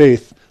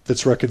faith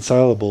that's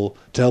reconcilable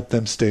to help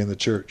them stay in the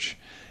church.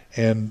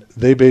 And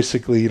they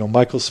basically,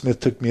 Michael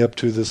Smith took me up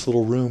to this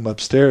little room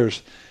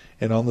upstairs,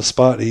 and on the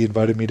spot he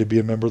invited me to be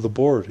a member of the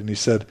board. And he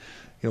said,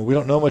 we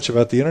don't know much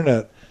about the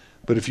internet,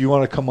 but if you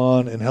want to come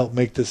on and help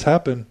make this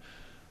happen,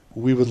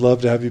 we would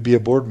love to have you be a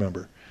board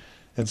member.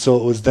 And so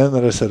it was then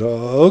that I said,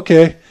 oh,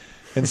 okay.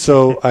 And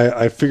so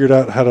I figured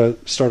out how to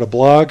start a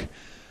blog,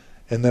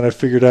 and then I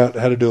figured out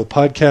how to do a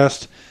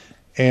podcast.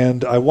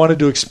 And I wanted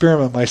to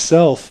experiment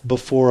myself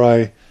before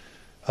I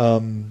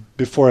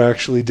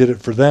actually did it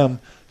for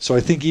them. So I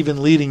think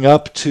even leading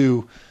up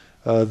to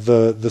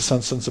the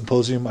Sunstone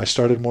Symposium, I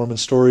started Mormon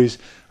Stories.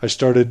 I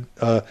started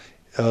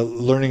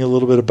learning a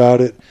little bit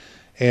about it.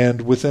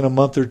 And within a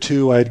month or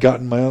two, I had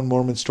gotten my own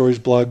Mormon Stories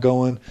blog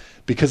going.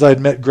 Because I had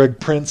met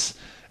Greg Prince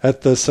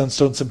at the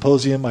Sunstone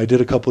Symposium, I did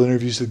a couple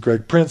interviews with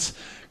Greg Prince,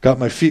 got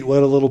my feet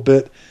wet a little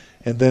bit,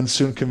 and then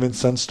soon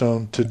convinced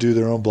Sunstone to do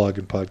their own blog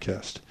and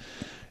podcast.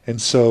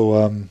 And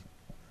so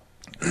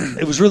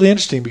it was really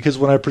interesting because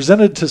when I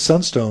presented to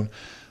Sunstone,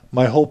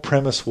 my whole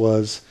premise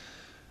was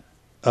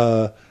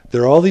there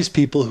are all these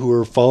people who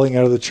are falling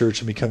out of the church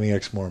and becoming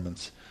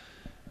ex-Mormons.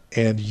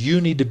 And you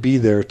need to be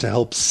there to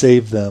help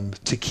save them,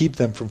 to keep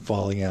them from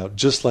falling out,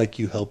 just like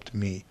you helped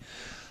me.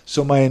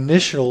 So my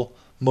initial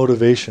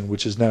motivation,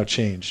 which has now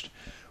changed,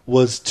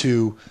 was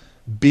to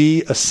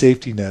be a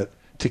safety net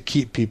to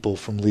keep people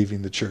from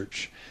leaving the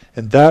church.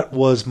 And that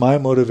was my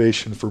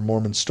motivation for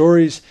Mormon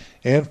Stories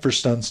and for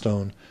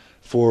Sunstone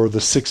for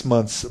the 6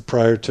 months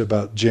prior to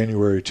about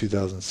January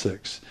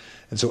 2006.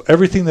 And so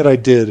everything that I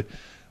did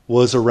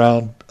was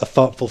around a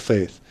thoughtful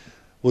faith,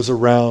 was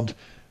around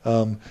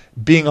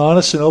being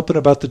honest and open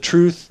about the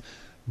truth,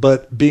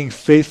 but being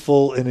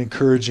faithful and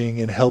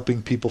encouraging and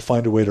helping people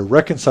find a way to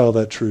reconcile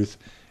that truth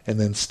and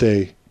then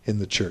stay in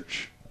the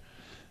church.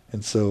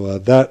 And so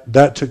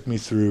that took me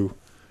through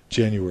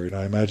January. And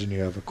I imagine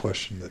you have a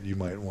question that you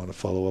might want to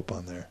follow up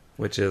on there.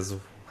 Which is,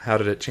 how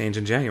did it change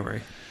in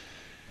January?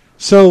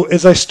 So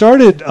as I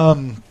started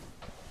doing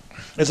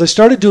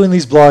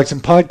these blogs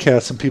and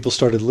podcasts and people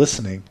started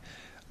listening,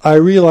 I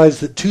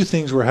realized that two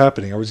things were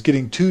happening. I was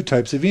getting two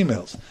types of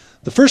emails.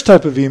 The first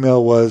type of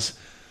email was,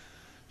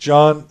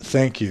 John,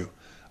 thank you.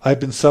 I've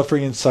been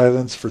suffering in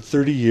silence for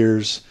 30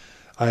 years.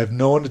 I have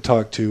no one to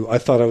talk to. I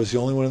thought I was the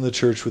only one in the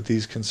church with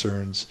these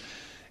concerns.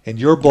 And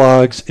your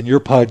blogs and your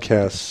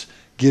podcasts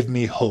give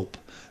me hope.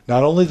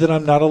 Not only that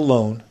I'm not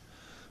alone,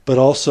 but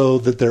also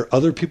that there are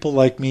other people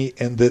like me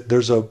and that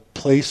there's a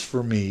place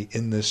for me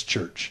in this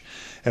church.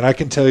 And I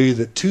can tell you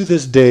that to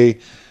this day,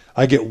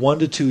 I get 1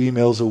 to 2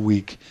 emails a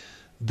week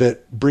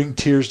that bring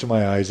tears to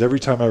my eyes every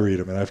time I read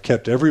them. And I've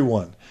kept every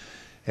one.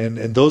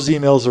 And those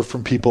emails are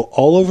from people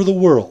all over the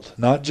world,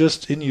 not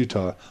just in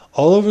Utah,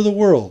 all over the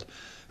world,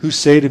 who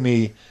say to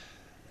me,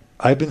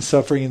 I've been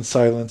suffering in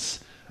silence.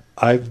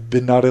 I've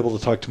been not able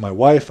to talk to my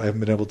wife. I haven't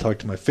been able to talk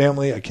to my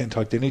family. I can't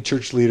talk to any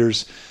church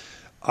leaders.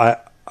 I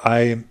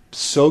am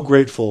so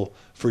grateful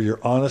for your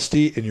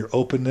honesty and your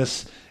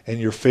openness and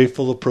your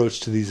faithful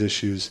approach to these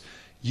issues.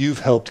 You've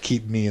helped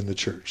keep me in the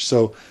church.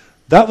 So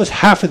that was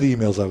half of the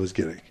emails I was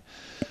getting.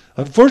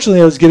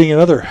 Unfortunately, I was getting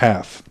another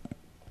half.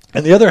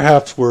 And the other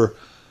halves were,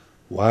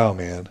 wow,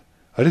 man,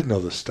 I didn't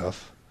know this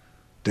stuff.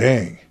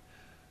 Dang,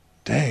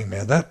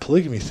 man, that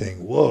polygamy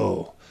thing,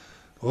 whoa,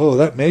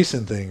 that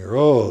Mason thing,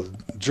 or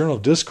Journal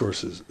of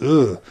Discourses,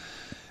 ugh.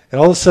 And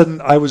all of a sudden,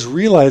 I was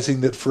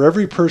realizing that for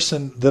every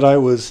person that I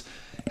was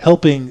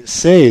helping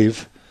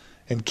save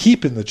and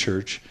keep in the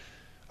church,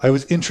 I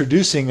was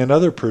introducing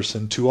another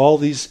person to all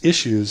these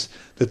issues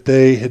that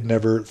they had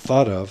never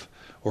thought of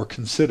or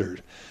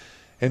considered.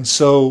 And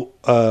so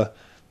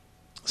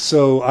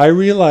I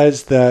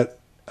realized that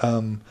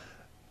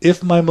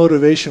if my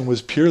motivation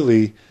was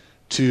purely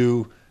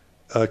to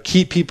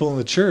keep people in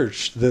the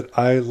church, that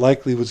I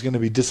likely was going to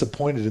be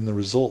disappointed in the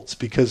results,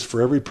 because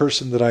for every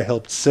person that I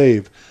helped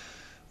save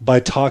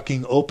by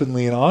talking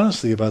openly and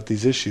honestly about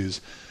these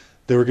issues,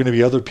 there were going to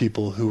be other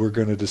people who were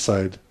going to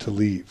decide to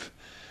leave.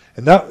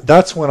 And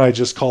that's when I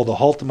just called a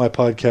halt to my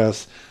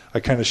podcast. I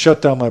kind of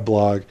shut down my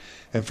blog,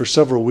 and for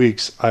several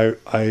weeks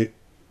I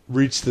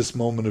reached this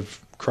moment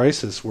of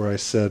crisis where I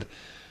said,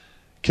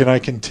 can I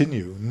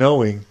continue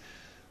knowing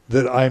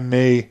that I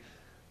may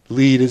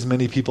lead as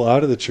many people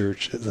out of the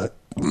church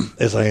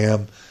as I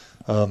am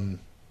going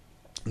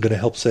to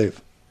help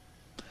save?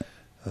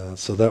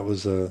 So that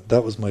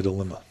was my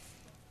dilemma.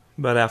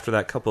 But after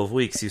that couple of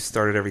weeks, you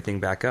started everything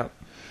back up.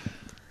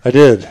 I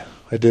did.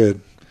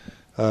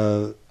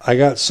 I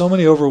got so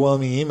many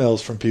overwhelming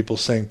emails from people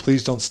saying,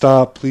 please don't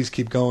stop, please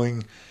keep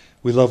going,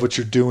 we love what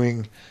you're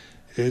doing,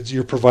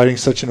 you're providing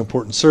such an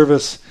important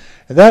service.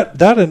 And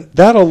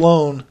that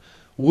alone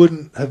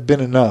wouldn't have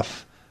been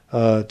enough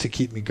to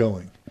keep me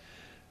going.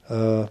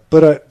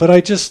 But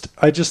I just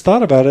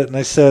thought about it, and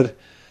I said,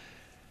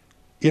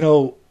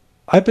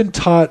 I've been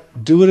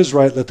taught, do what is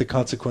right, let the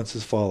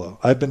consequences follow.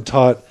 I've been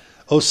taught,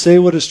 say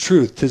what is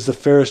truth, 'tis the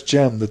fairest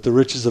gem that the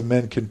riches of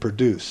men can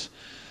produce.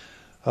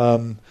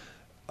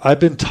 I've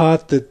been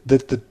taught that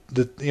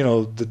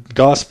the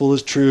gospel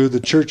is true, the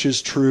church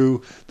is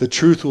true, the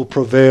truth will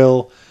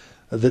prevail,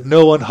 that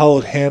no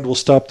unhallowed hand will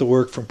stop the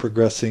work from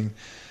progressing.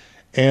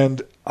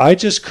 And I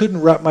just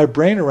couldn't wrap my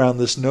brain around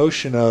this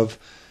notion of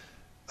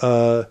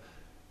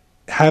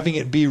having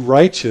it be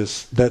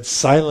righteous, that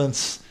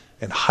silence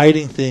and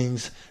hiding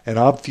things and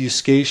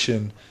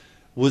obfuscation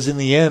was in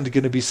the end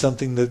going to be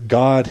something that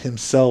God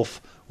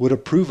himself would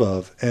approve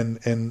of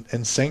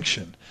and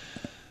sanction.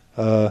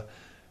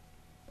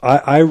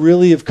 I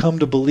really have come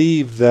to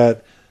believe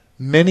that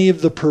many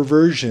of the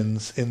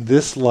perversions in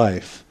this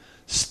life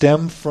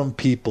stem from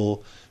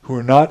people who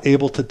are not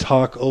able to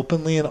talk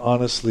openly and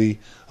honestly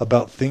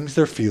about things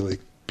they're feeling,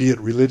 be it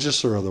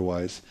religious or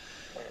otherwise.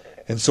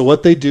 And so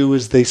what they do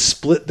is they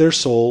split their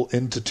soul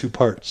into two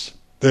parts.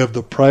 They have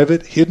the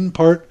private, hidden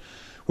part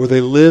where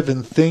they live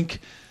and think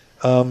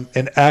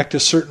and act a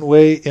certain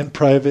way in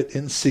private,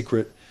 in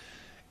secret.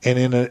 And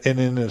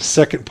in a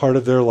second part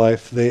of their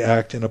life, they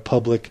act in a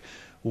public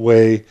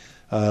way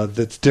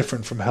that's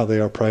different from how they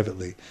are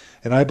privately.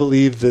 And I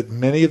believe that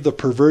many of the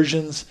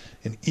perversions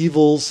and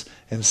evils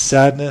and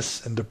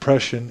sadness and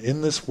depression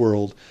in this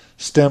world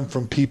stem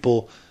from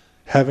people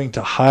having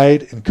to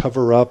hide and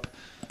cover up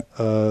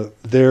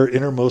their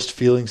innermost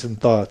feelings and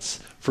thoughts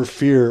for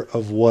fear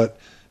of what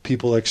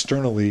people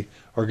externally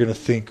are going to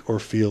think or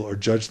feel or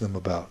judge them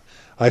about.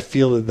 I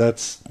feel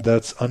that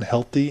that's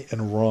unhealthy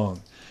and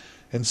wrong.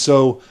 And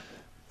so,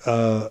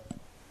 I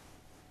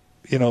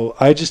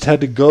just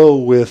had to go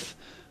with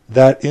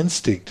that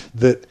instinct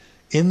that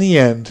in the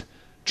end,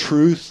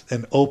 truth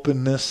and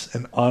openness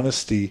and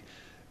honesty,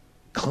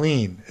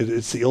 clean.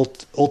 It's the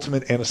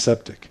ultimate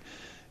antiseptic.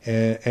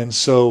 And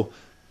so,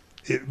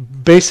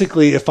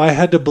 basically, if I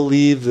had to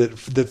believe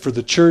that for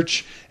the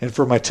church and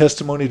for my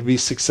testimony to be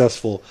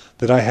successful,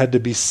 that I had to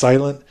be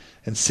silent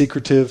and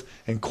secretive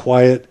and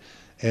quiet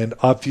and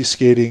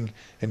obfuscating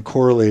and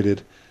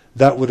correlated,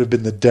 that would have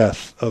been the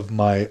death of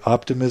my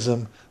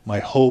optimism, my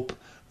hope,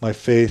 my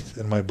faith,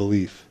 and my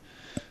belief.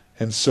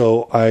 And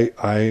so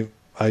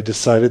I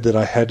decided that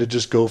I had to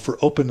just go for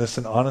openness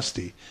and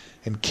honesty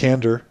and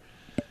candor,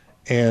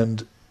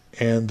 and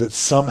that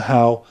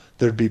somehow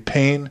there'd be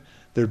pain,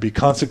 there'd be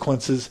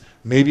consequences,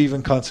 maybe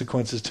even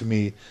consequences to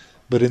me,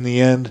 but in the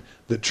end,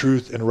 that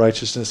truth and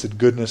righteousness and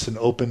goodness and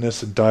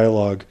openness and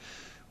dialogue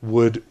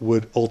would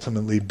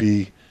ultimately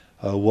be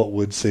what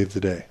would save the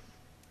day.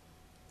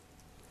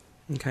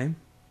 Okay.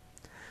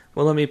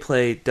 Well, let me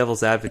play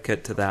devil's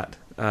advocate to that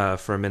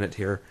for a minute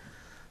here.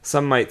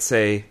 Some might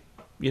say,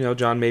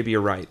 John, maybe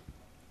you're right,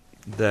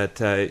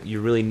 that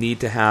you really need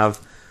to have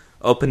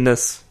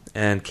openness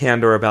and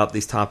candor about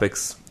these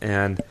topics,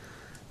 and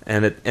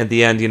at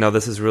the end,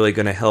 this is really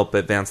going to help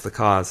advance the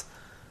cause.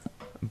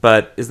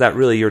 But is that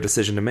really your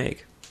decision to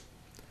make?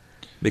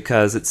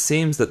 Because it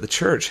seems that the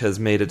church has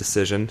made a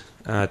decision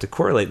to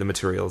correlate the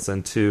materials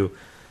and to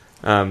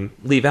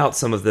leave out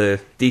some of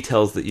the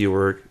details that you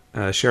were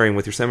sharing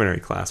with your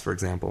seminary class, for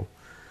example.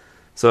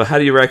 So how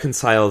do you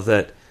reconcile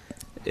that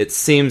it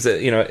seems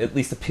that, at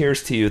least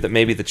appears to you that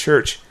maybe the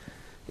church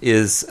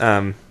is,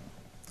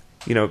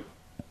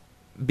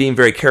 being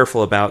very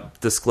careful about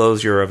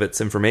disclosure of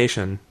its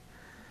information,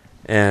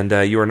 and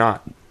you are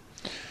not?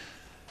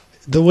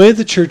 The way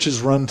the church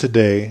is run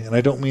today, and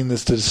I don't mean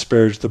this to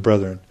disparage the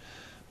brethren,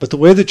 but the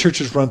way the church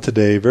is run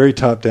today, very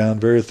top-down,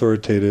 very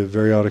authoritative,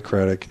 very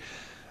autocratic,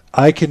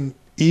 I can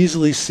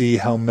easily see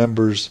how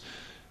members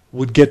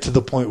would get to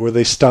the point where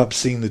they stop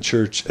seeing the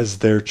church as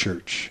their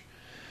church.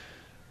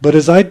 But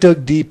as I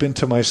dug deep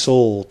into my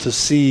soul to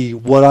see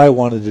what I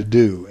wanted to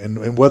do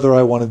and whether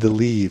I wanted to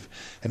leave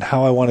and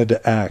how I wanted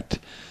to act,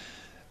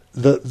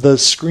 the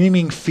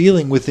screaming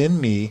feeling within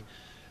me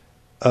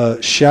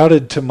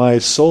shouted to my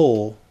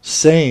soul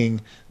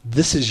saying,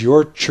 this is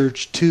your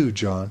church too,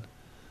 John.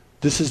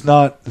 This is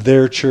not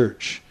their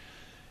church.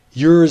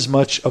 You're as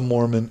much a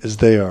Mormon as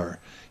they are.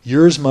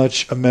 You're as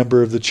much a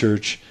member of the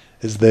church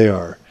as they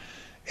are.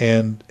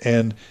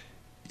 And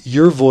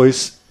your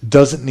voice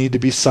doesn't need to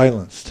be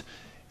silenced.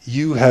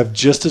 You have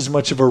just as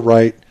much of a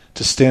right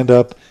to stand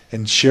up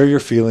and share your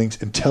feelings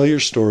and tell your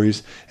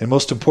stories, and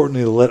most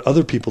importantly, to let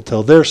other people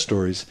tell their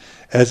stories,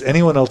 as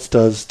anyone else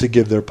does to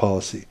give their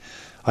policy.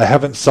 I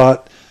haven't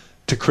sought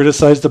to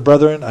criticize the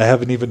brethren. I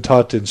haven't even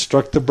taught to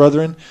instruct the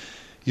brethren.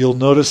 You'll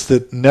notice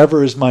that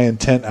never has my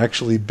intent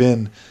actually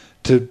been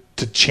to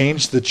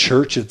change the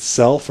church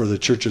itself or the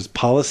church's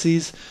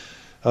policies,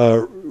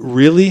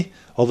 really,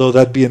 although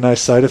that'd be a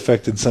nice side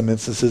effect in some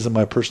instances, in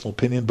my personal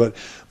opinion. But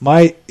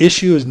my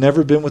issue has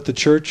never been with the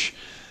church.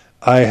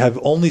 I have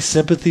only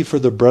sympathy for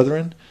the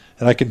brethren,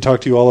 and I can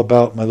talk to you all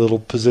about my little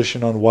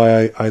position on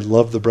why I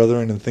love the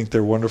brethren and think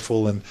they're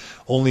wonderful and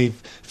only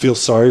feel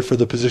sorry for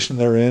the position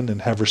they're in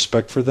and have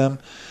respect for them.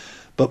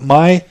 But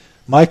my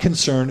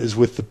concern is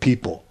with the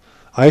people.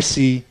 I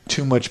see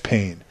too much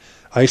pain.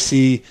 I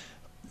see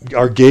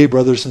our gay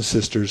brothers and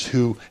sisters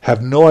who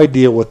have no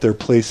idea what their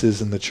place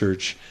is in the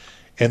church,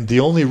 and the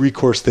only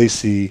recourse they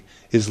see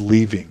is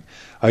leaving.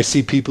 I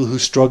see people who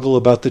struggle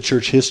about the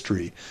church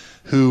history,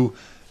 who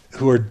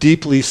who are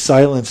deeply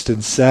silenced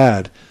and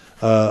sad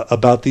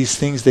about these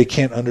things they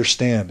can't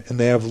understand, and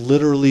they have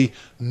literally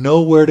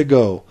nowhere to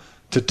go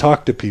to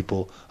talk to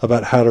people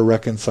about how to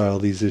reconcile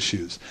these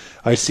issues.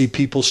 I see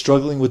people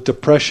struggling with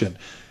depression,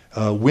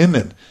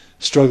 women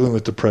struggling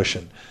with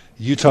depression.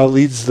 Utah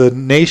leads the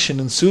nation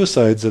in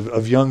suicides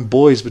of young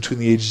boys between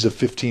the ages of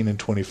 15 and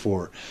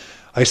 24.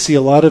 I see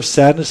a lot of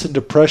sadness and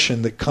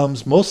depression that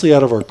comes mostly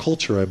out of our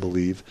culture, I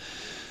believe.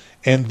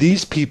 And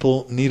these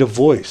people need a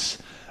voice.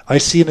 I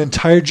see an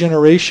entire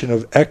generation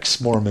of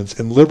ex-Mormons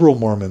and liberal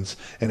Mormons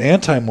and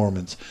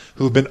anti-Mormons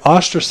who have been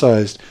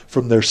ostracized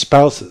from their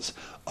spouses,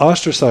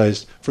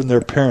 ostracized from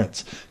their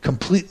parents,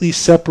 completely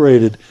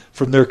separated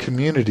from their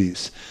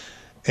communities.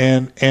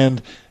 And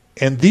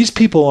these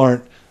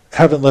people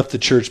haven't left the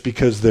church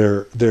because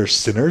they're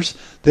sinners.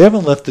 They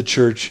haven't left the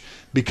church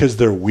because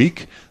they're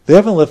weak. They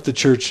haven't left the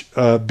church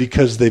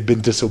because they've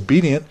been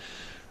disobedient.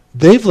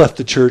 They've left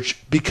the church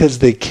because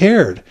they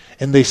cared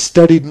and they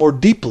studied more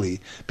deeply,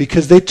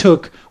 because they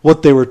took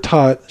what they were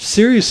taught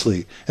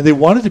seriously, and they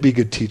wanted to be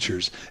good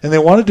teachers, and they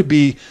wanted to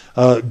be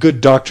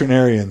good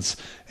doctrinarians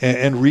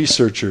and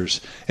researchers.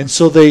 And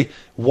so they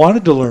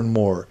wanted to learn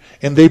more,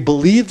 and they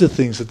believed the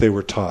things that they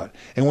were taught.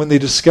 And when they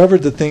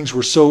discovered that things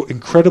were so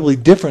incredibly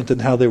different than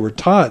how they were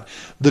taught,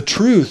 the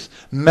truth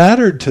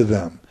mattered to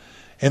them.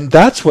 And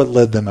that's what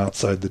led them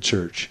outside the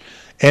church.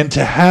 And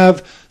to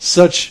have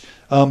such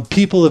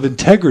people of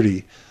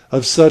integrity,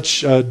 of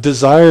such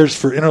desires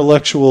for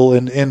intellectual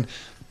and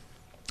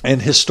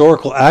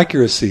historical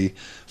accuracy,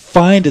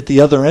 find at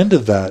the other end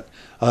of that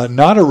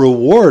not a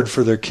reward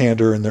for their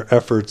candor and their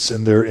efforts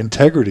and their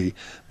integrity,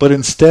 but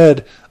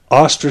instead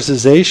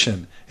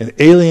ostracization and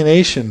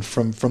alienation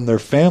from their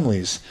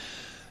families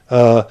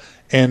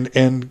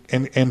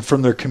and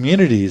from their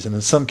communities, and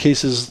in some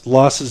cases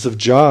losses of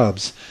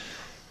jobs,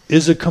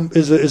 is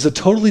a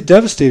totally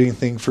devastating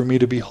thing for me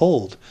to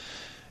behold.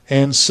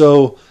 And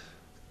so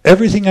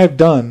everything I've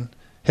done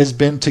has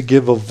been to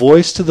give a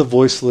voice to the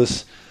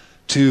voiceless,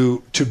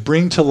 to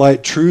bring to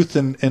light truth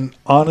and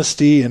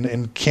honesty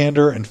and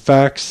candor and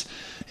facts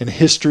and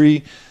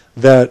history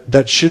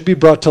that should be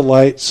brought to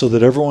light so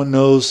that everyone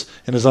knows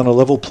and is on a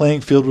level playing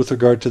field with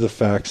regard to the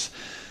facts,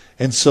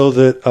 and so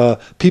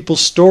that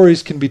people's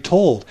stories can be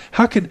told.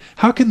 How can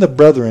the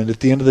brethren at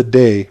the end of the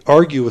day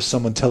argue with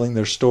someone telling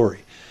their story?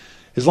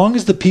 As long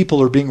as the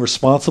people are being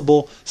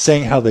responsible,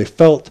 saying how they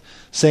felt,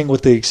 saying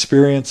what they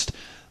experienced,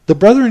 the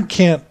brethren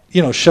can't,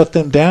 shut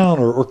them down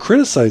or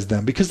criticize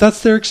them, because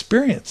that's their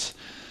experience.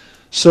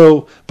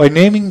 So by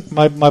naming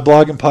my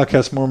blog and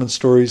podcast Mormon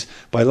Stories,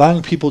 by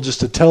allowing people just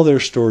to tell their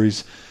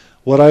stories,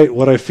 what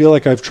I feel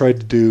like I've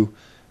tried to do,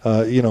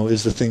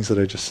 is the things that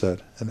I just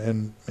said.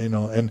 And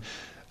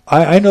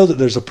I know that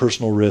there's a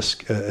personal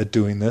risk at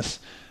doing this,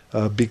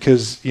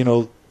 because,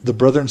 the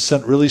brethren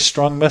sent really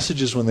strong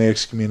messages when they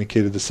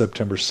excommunicated the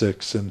September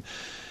 6th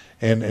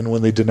and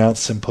when they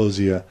denounced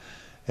symposia.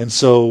 And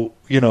so,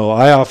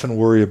 I often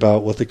worry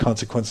about what the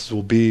consequences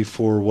will be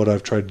for what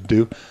I've tried to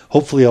do.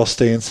 Hopefully I'll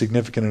stay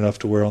insignificant enough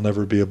to where I'll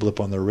never be a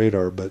blip on their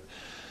radar, but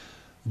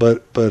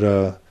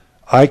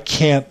I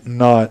can't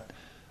not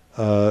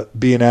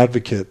be an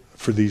advocate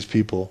for these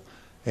people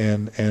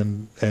and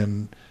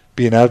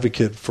be an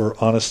advocate for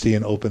honesty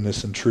and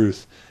openness and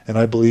truth. And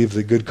I believe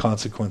that good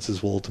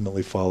consequences will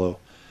ultimately follow,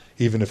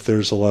 even if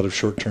there's a lot of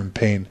short-term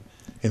pain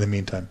in the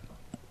meantime.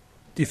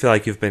 Do you feel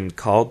like you've been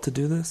called to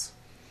do this?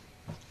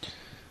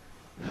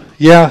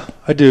 Yeah,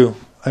 I do.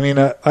 I mean,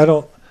 I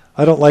don't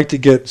like to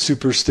get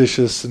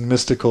superstitious and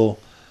mystical,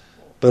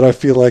 but I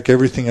feel like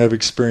everything I've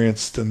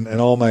experienced and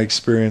all my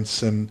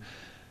experience and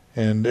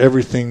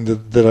everything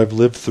that I've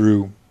lived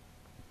through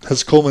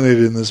has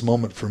culminated in this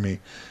moment for me.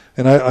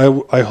 And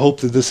I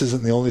hope that this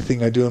isn't the only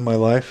thing I do in my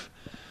life.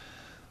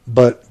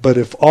 But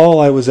if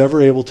all I was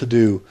ever able to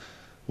do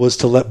was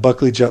to let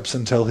Buckley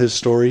Jepson tell his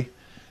story,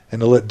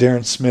 and to let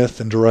Darren Smith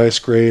and Darius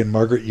Gray and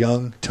Margaret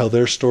Young tell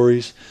their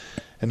stories,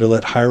 and to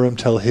let Hiram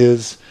tell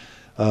his,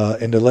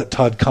 and to let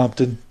Todd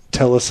Compton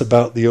tell us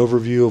about the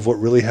overview of what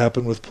really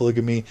happened with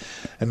polygamy,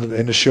 and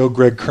to show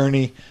Greg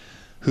Kearney,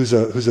 who's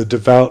a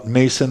devout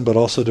Mason but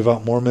also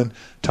devout Mormon,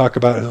 talk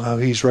about how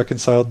he's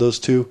reconciled those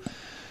two.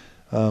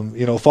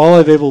 If all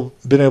I've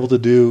been able to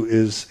do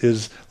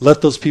is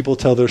let those people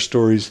tell their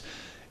stories,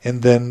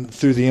 and then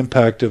through the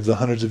impact of the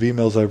hundreds of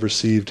emails I've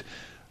received,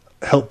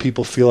 help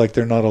people feel like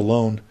they're not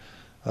alone,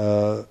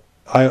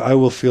 I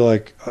will feel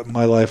like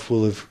my life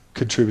will have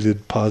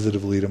contributed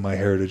positively to my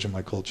heritage and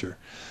my culture.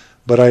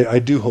 But I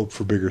do hope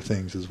for bigger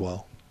things as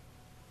well,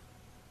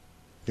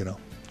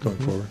 going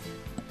forward.